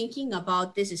way of thinking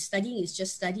about this is studying is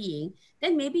just studying,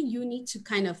 then maybe you need to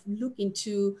kind of look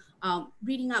into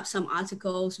reading up some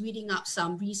articles, reading up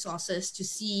some resources to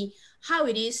see how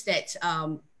it is that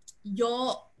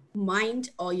your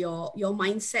mind or your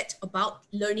mindset about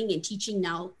learning and teaching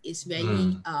now is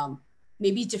very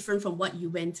maybe different from what you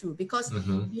went through, because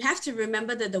you have to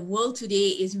remember that the world today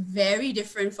is very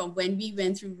different from when we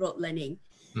went through rote learning.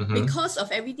 Because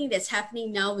of everything that's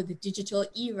happening now with the digital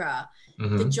era,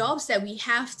 the jobs that we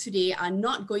have today are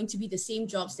not going to be the same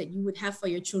jobs that you would have for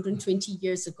your children 20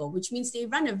 years ago, which means they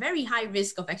run a very high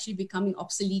risk of actually becoming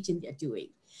obsolete in their doing.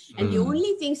 And the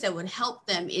only things that would help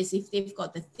them is if they've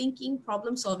got the thinking,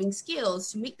 problem-solving skills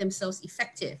to make themselves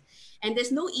effective. And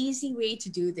there's no easy way to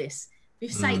do this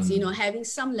besides, having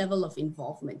some level of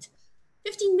involvement.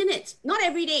 15 minutes, not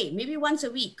every day, maybe once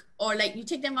a week, or like you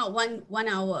take them out one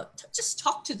hour, just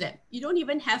talk to them. You don't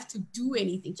even have to do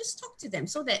anything. Just talk to them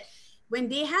so that when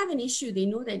they have an issue, they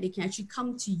know that they can actually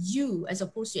come to you as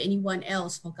opposed to anyone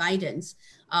else for guidance.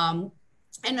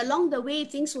 And along the way,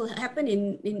 things will happen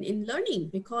in learning,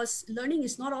 because learning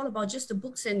is not all about just the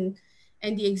books and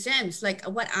the exams. Like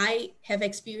what I have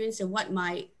experienced and what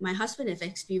my husband has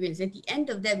experienced. At the end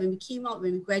of that, when we came out,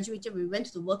 when we graduated, when we went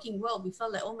to the working world, we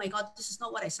felt like, oh my God, this is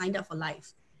not what I signed up for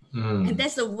life. And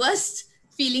that's the worst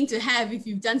feeling to have if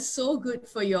you've done so good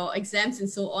for your exams and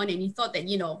so on, and you thought that,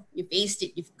 you've aced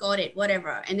it, you've got it,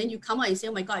 whatever. And then you come out and say,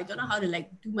 oh my God, I don't know how to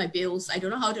do my bills. I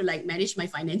don't know how to manage my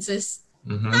finances.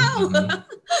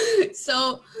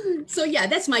 So yeah,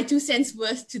 that's my 2 cents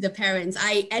worth to the parents.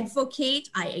 I advocate,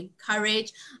 I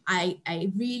encourage, I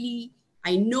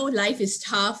know life is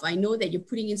tough. I know that you're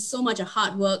putting in so much of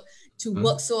hard work to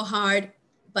work so hard.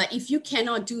 But if you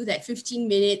cannot do that 15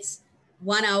 minutes,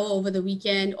 1 hour over the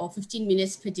weekend, or 15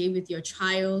 minutes per day with your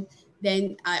child,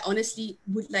 then I honestly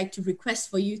would like to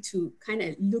request for you to kind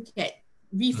of look at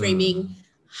reframing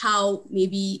how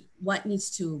maybe what needs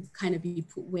to kind of be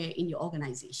put where in your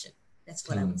organization. That's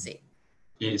what I would say.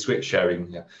 It's great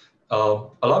sharing. Yeah.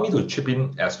 Allow me to chip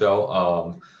in as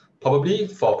well. Probably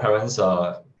for parents,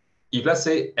 if let's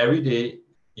say every day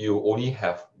you only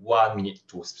have 1 minute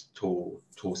to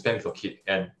spend with your kid,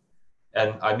 and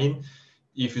I mean,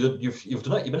 if you do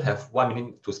not even have 1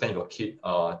 minute to spend with your kid,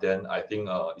 then I think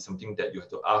it's something that you have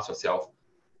to ask yourself: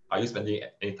 are you spending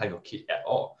any time with your kid at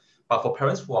all? But for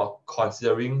parents who are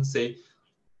considering,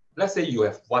 let's say you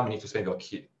have 1 minute to spend with your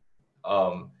kid,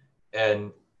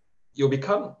 and it'll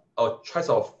become a choice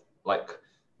of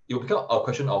it'll become a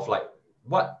question of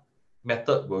what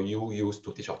method will you use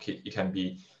to teach your kid? It can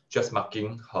be just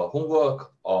marking her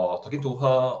homework, or talking to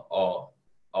her,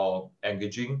 or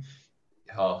engaging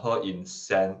her in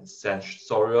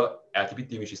sensorial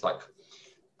activity, which is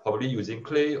probably using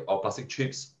clay or plastic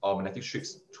chips or magnetic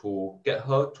strips to get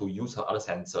her to use her other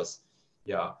senses.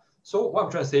 Yeah. So what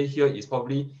I'm trying to say here is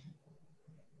probably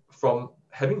from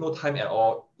having no time at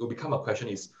all, it will become a question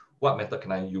is, what method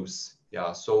can I use?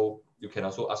 Yeah. So you can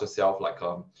also ask yourself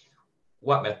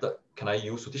what method can I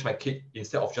use to teach my kid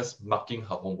instead of just marking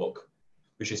her homework,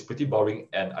 which is pretty boring.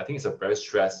 And I think it's a very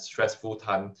stressful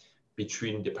time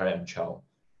between the parent and child.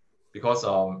 Because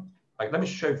let me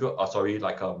share with you a story.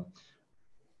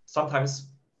 Sometimes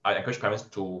I encourage parents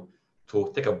to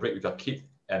take a break with their kid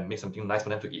and make something nice for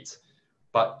them to eat.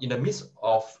 But in the midst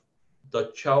of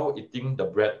the child eating the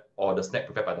bread or the snack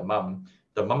prepared by the mom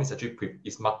is actually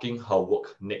marking her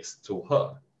work next to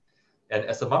her. And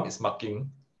as the mom is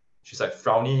marking, she's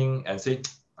frowning and saying,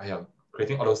 I am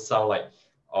creating all those sound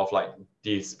of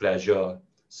displeasure.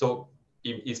 So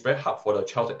it's very hard for the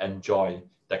child to enjoy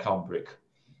that kind of break.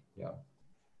 Yeah.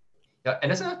 Yeah,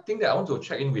 and that's another thing that I want to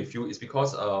check in with you is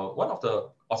because one of the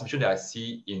observations that I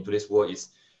see in today's world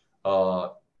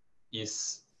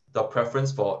is the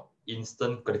preference for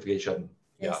instant gratification.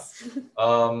 Yes.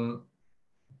 Yeah.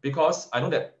 Because I know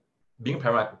that being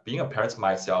a parent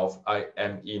myself, I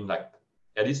am in at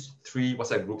least 3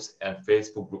 WhatsApp groups and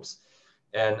Facebook groups.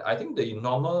 And I think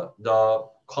the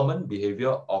common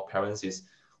behavior of parents is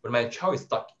when my child is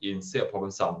stuck in, say, a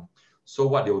problem sum, So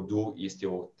what they'll do is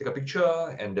they'll take a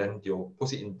picture and then they'll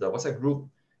post it in the WhatsApp group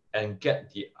and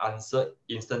get the answer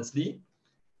instantly.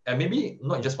 And maybe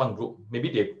not just one group, maybe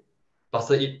they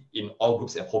cluster it in all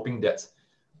groups and hoping that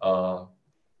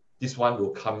this one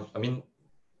will come,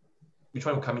 which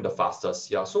one will come in the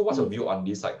fastest? Yeah. So what's your view on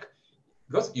this? Like,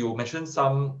 because you mentioned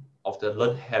some of the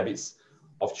learned habits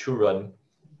of children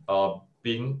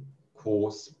being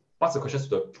who pass the questions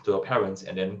to the parents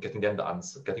and then getting them to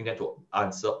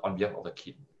answer on behalf of the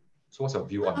kid. So what's your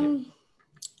view on it?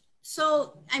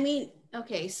 So,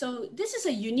 okay, so this is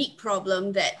a unique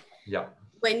problem that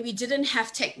when we didn't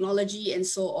have technology and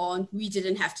so on, we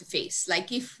didn't have to face.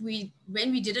 Like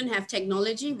when we didn't have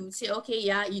technology, we would say, okay,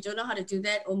 yeah, you don't know how to do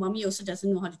that. Or mommy also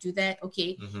doesn't know how to do that.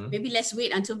 Okay, maybe let's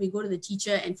wait until we go to the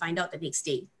teacher and find out the next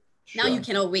day. Sure. Now you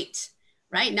cannot wait,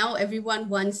 right? Now everyone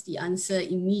wants the answer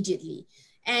immediately.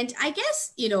 And I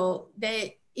guess,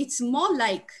 it's more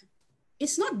like,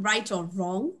 it's not right or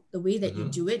wrong the way that you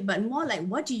do it, but more like,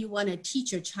 what do you want to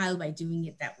teach your child by doing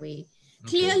it that way?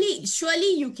 Clearly,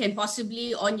 surely you can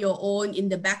possibly on your own in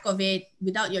the back of it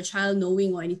without your child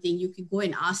knowing or anything, you could go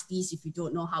and ask these if you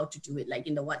don't know how to do it, like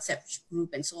in the WhatsApp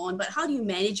group and so on. But how do you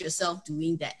manage yourself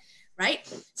doing that, right?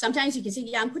 Sometimes you can say,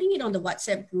 yeah, I'm putting it on the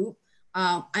WhatsApp group.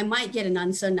 I might get an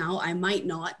answer now, I might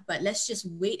not, but let's just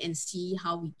wait and see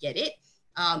how we get it.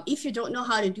 If you don't know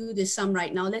how to do this sum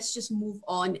right now, let's just move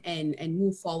on and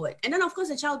move forward. And then of course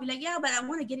the child will be like, yeah, but I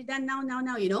want to get it done now,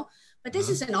 But this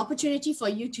is an opportunity for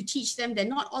you to teach them that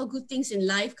not all good things in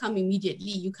life come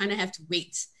immediately. You kind of have to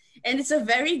wait. And it's a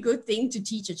very good thing to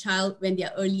teach a child when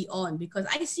they're early on, because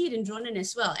I see it in Dronan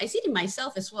as well. I see it in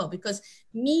myself as well, because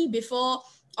me before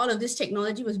all of this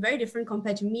technology was very different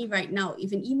compared to me right now.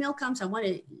 If an email comes, I want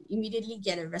to immediately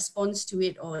get a response to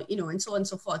it, or, and so on and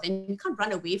so forth. And you can't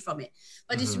run away from it.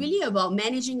 But it's really about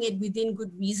managing it within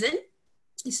good reason.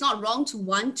 It's not wrong to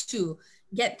want to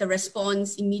get the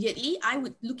response immediately. I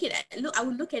would look at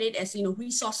it as,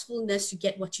 resourcefulness to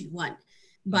get what you want.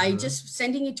 By just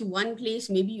sending it to one place,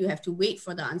 maybe you have to wait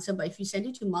for the answer. But if you send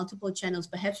it to multiple channels,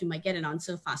 perhaps you might get an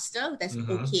answer faster. That's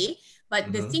okay.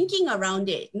 But the thinking around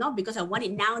it, not because I want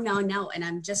it now, and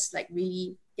I'm just like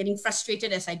really getting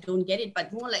frustrated as I don't get it,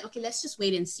 but more like, okay, let's just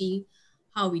wait and see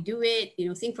how we do it.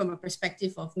 Think from a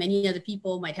perspective of many other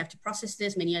people might have to process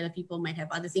this. Many other people might have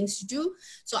other things to do.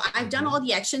 So I've done all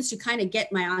the actions to kind of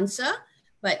get my answer.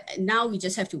 But now we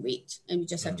just have to wait, and we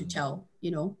just have to tell,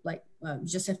 you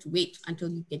just have to wait until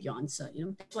you get your answer.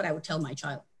 That's what I would tell my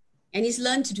child. And he's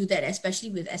learned to do that, especially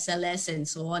with SLS and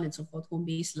so on and so forth,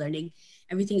 home-based learning.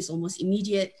 Everything is almost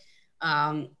immediate.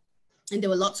 And there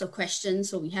were lots of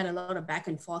questions. So we had a lot of back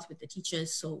and forth with the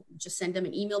teachers. So just send them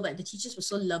an email, but the teachers were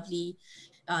so lovely.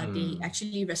 They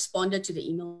actually responded to the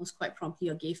emails quite promptly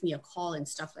or gave me a call and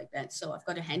stuff like that. So I've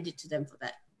got to hand it to them for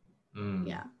that.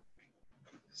 Yeah.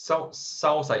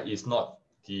 Sounds like it's not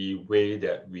the way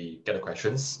that we get the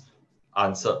questions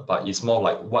answered, but it's more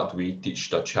like what do we teach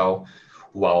the child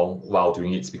while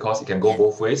doing it, because it can go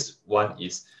both ways. One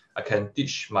is I can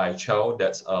teach my child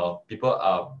that people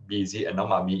are busy and now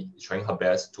mommy is trying her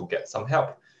best to get some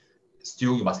help.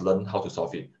 Still, you must learn how to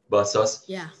solve it. Versus,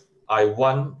 I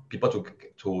want people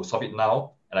to solve it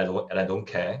now, and I don't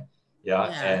care.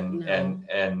 And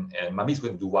mommy is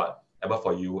going to do whatever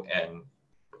for you, and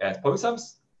probably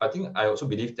I think I also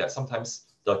believe that sometimes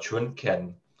the children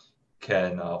can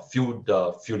feel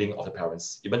the feeling of the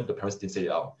parents, even the parents didn't say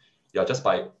it out. Just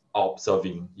by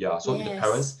observing. So if the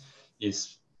parents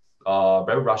is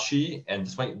very rushy and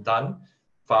just want it done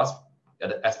fast at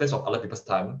the expense of other people's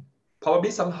time,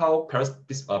 probably somehow parents,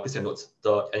 please take notes,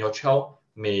 and your child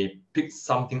may pick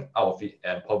something out of it,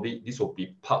 and probably this will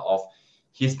be part of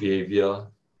his behavior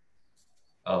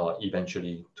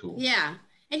eventually too. Yeah,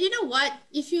 and you know what?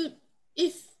 If you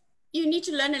need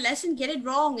to learn a lesson, get it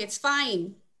wrong. It's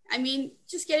fine.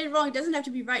 Just get it wrong. It doesn't have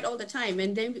to be right all the time.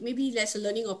 And then maybe there's a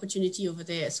learning opportunity over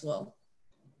there as well.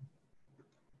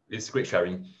 It's great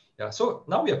sharing. So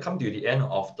now we have come to the end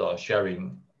of the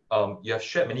sharing. You have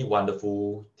shared many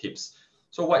wonderful tips.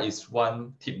 So what is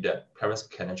one tip that parents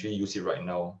can actually use it right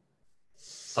now,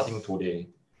 starting today,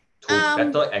 to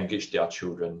better engage their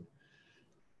children?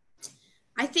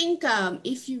 I think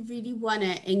if you really want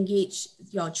to engage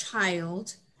your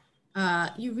child,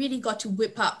 you really got to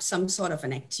whip up some sort of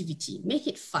an activity. Make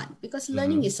it fun, because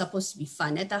learning is supposed to be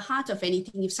fun. At the heart of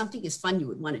anything, if something is fun, you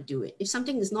would want to do it. If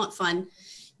something is not fun,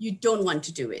 you don't want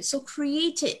to do it. So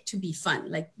create it to be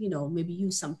fun. Like, maybe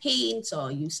use some paints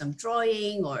or use some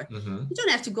drawing, or you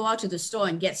don't have to go out to the store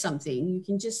and get something. You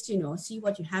can just, see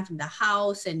what you have in the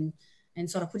house and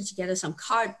sort of put it together, some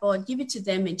cardboard, give it to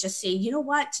them and just say, you know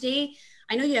what, today,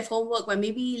 I know you have homework, but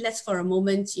maybe let's for a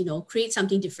moment, create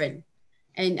something different.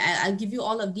 And I'll give you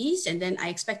all of these, and then I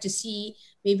expect to see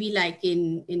maybe like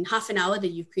in half an hour that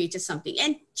you've created something.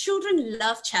 And children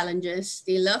love challenges.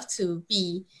 They love to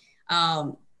be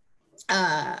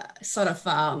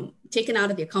taken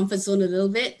out of their comfort zone a little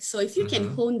bit. So if you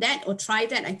can hone that or try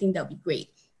that, I think that'll be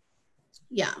great.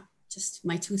 Yeah, just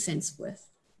my 2 cents worth.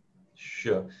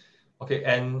 Sure. Okay,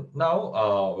 and now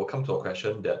we'll come to a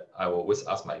question that I will always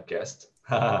ask my guest.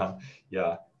 Yeah,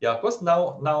 because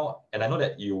now, and I know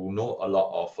that you know a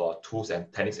lot of tools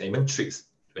and techniques and even tricks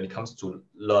when it comes to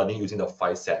learning using the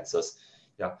 5 senses.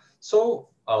 Yeah. So,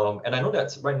 and I know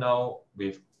that right now,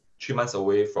 with 3 months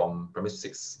away from primary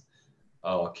 6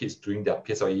 kids doing their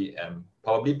PSLE, and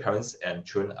probably parents and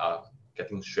children are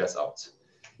getting stressed out.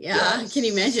 Yeah. Can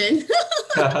you imagine?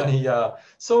 Yeah.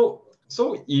 So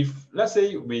if, let's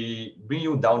say, we bring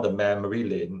you down the memory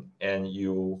lane and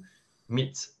you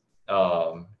meet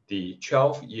the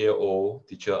 12-year-old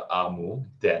teacher Amu,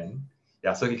 then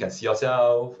so you can see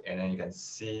yourself, and then you can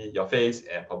see your face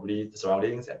and probably the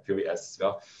surroundings and feel it as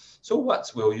well. So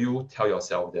what will you tell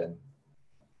yourself then?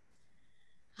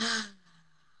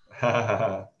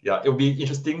 Yeah, it'll be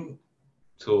interesting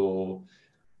to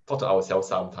talk to ourselves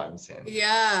sometimes. And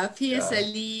yeah,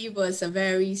 PSLE was a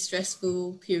very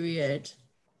stressful period.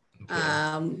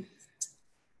 Okay.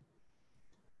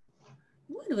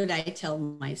 What would I tell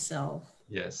myself?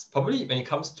 Yes, probably when it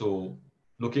comes to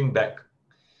looking back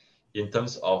in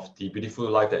terms of the beautiful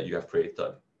life that you have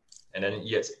created. And then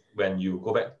yes, when you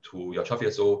go back to your 12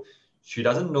 years old, she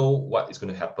doesn't know what is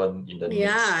going to happen in the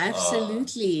next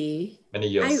absolutely. Many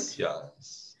years.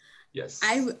 Yes.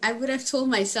 I would have told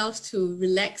myself to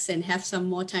relax and have some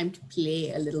more time to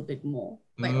play a little bit more,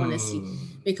 quite honestly.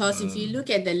 Because if you look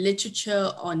at the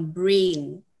literature on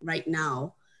brain right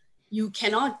now, you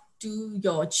cannot do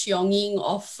your cheonging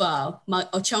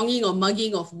or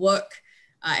mugging of work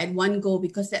at one go,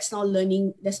 because that's not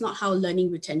learning. That's not how learning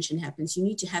retention happens. You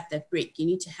need to have that break. You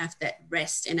need to have that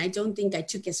rest. And I don't think I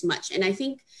took as much. And I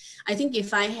think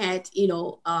if I had,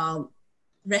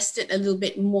 rested a little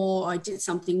bit more or did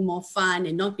something more fun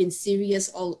and not been serious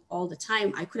all the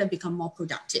time, I could have become more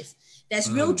productive. There's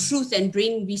real truth and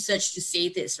brain research to say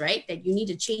this, right? That you need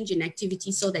to change in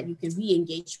activity so that you can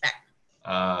re-engage back.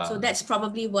 So that's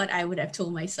probably what I would have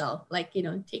told myself. Like,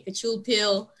 take a chill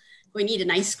pill, go and eat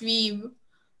an ice cream,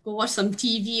 go watch some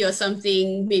TV or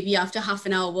something, maybe after half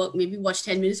an hour work, maybe watch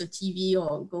 10 minutes of TV,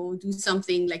 or go do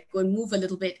something, like go and move a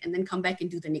little bit and then come back and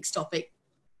do the next topic.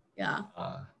 Yeah.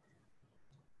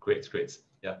 Great.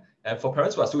 Yeah. And for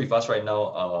parents who are still with us right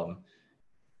now,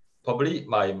 probably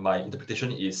my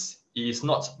interpretation is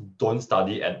not don't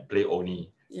study and play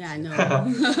only. Yeah, no,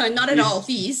 not at all,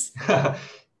 please.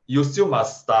 You still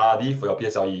must study for your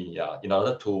PSLE, in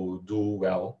order to do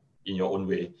well in your own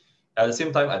way. At the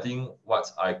same time, I think what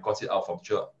I got it out from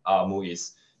Teacher Amu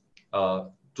is,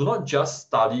 do not just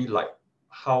study like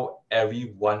how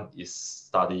everyone is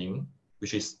studying,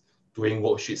 which is doing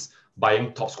worksheets,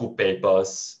 buying top school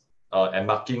papers, and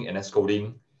marking and then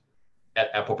scolding at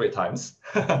appropriate times.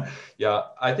 Yeah,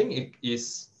 I think it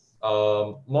is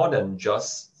more than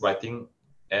just writing.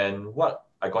 And what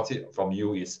I got it from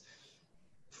you is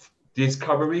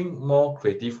discovering more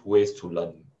creative ways to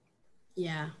learn.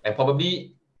 Yeah. And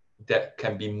probably that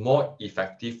can be more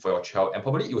effective for your child. And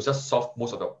probably it will just solve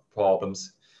most of the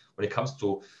problems when it comes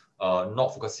to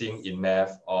not focusing in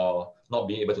math, or not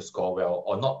being able to score well,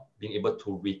 or not being able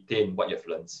to retain what you've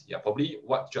learned. Yeah, probably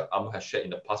what Amu has shared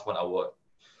in the past 1 hour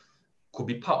could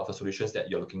be part of the solutions that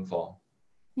you're looking for.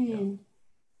 Yeah.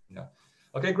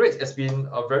 Okay, great. It's been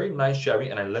a very nice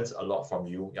sharing, and I learned a lot from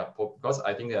you. Yeah, because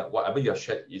I think that whatever you have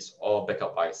shared is all backed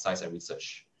up by science and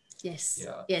research. Yes.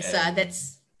 Yeah. Yes.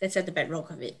 That's at the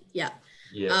bedrock of it. Yeah.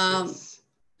 Yes.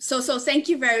 So thank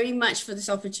you very much for this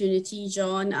opportunity,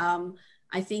 John.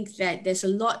 I think that there's a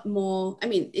lot more. I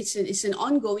mean, it's an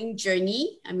ongoing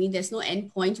journey. I mean, there's no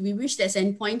end point. We wish there's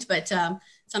end point, but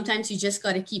sometimes you just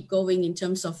got to keep going in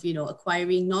terms of,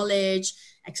 acquiring knowledge,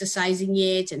 exercising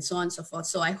it, and so on and so forth.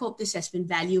 So I hope this has been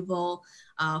valuable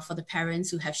for the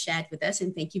parents who have shared with us,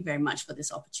 and thank you very much for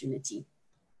this opportunity.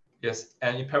 Yes,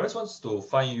 and if parents wants to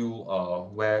find you,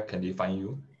 where can they find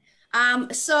you? I'm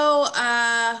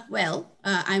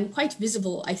quite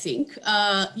visible, I think.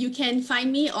 You can find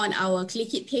me on our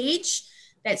KlayKit page.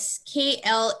 That's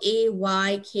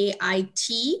KlayKit,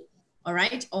 all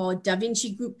right, or Da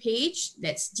Vinci Group page.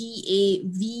 That's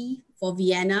DAV for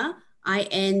Vienna,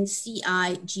 INCIGROUP.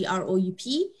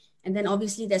 And then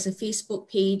obviously there's a Facebook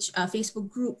page, Facebook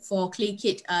group for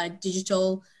KlayKit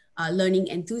digital learning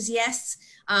enthusiasts.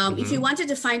 If you wanted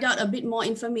to find out a bit more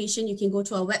information, you can go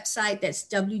to our website. That's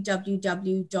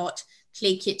www.klayKit,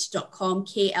 klaykit.com,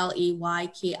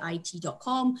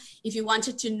 KlayKit.com. If you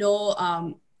wanted to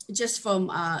know just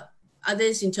from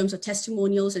others in terms of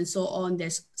testimonials and so on,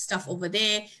 there's stuff over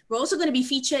there. We're also going to be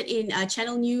featured in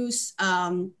Channel News,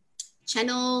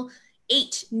 Channel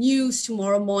 8 News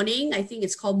tomorrow morning. I think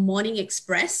it's called Morning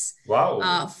Express.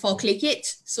 Wow. For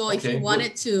KlayKit. So if you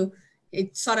wanted to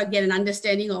sort of get an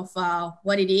understanding of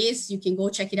what it is, you can go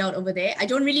check it out over there. I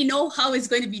don't really know how it's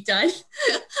going to be done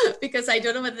because I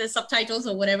don't know whether there's subtitles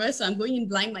or whatever. So I'm going in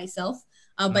blind myself.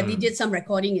 But they did some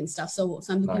recording and stuff. So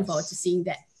I'm looking forward to seeing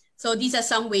that. So these are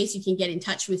some ways you can get in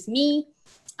touch with me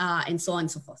and so on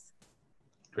and so forth.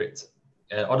 Great.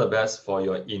 And all the best for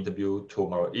your interview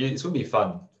tomorrow. It's going to be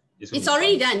fun. It's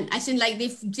already done. As in, like,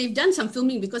 they've done some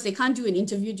filming because they can't do an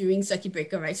interview during circuit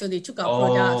breaker, right? So they took our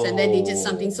products and then they did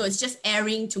something. So it's just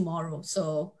airing tomorrow.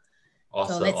 So,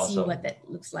 awesome, so let's see what that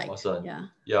looks like. Awesome. Yeah.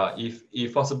 Yeah.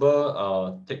 If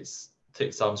possible, take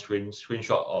some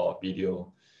screenshot or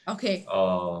video. Okay.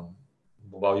 Well,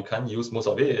 you can't use most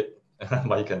of it,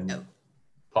 but you can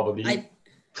probably.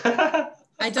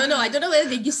 I don't know. I don't know whether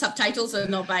they use subtitles or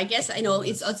not, but I guess I know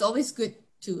it's always good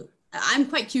to. I'm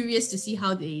quite curious to see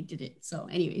how they did it. So,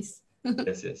 anyways.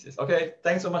 Yes. Okay.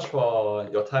 Thanks so much for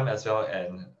your time as well,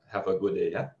 and have a good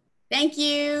day. Yeah. Thank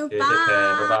you. Okay, bye. take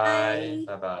care. Bye-bye.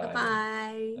 Bye-bye.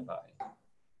 Bye-bye.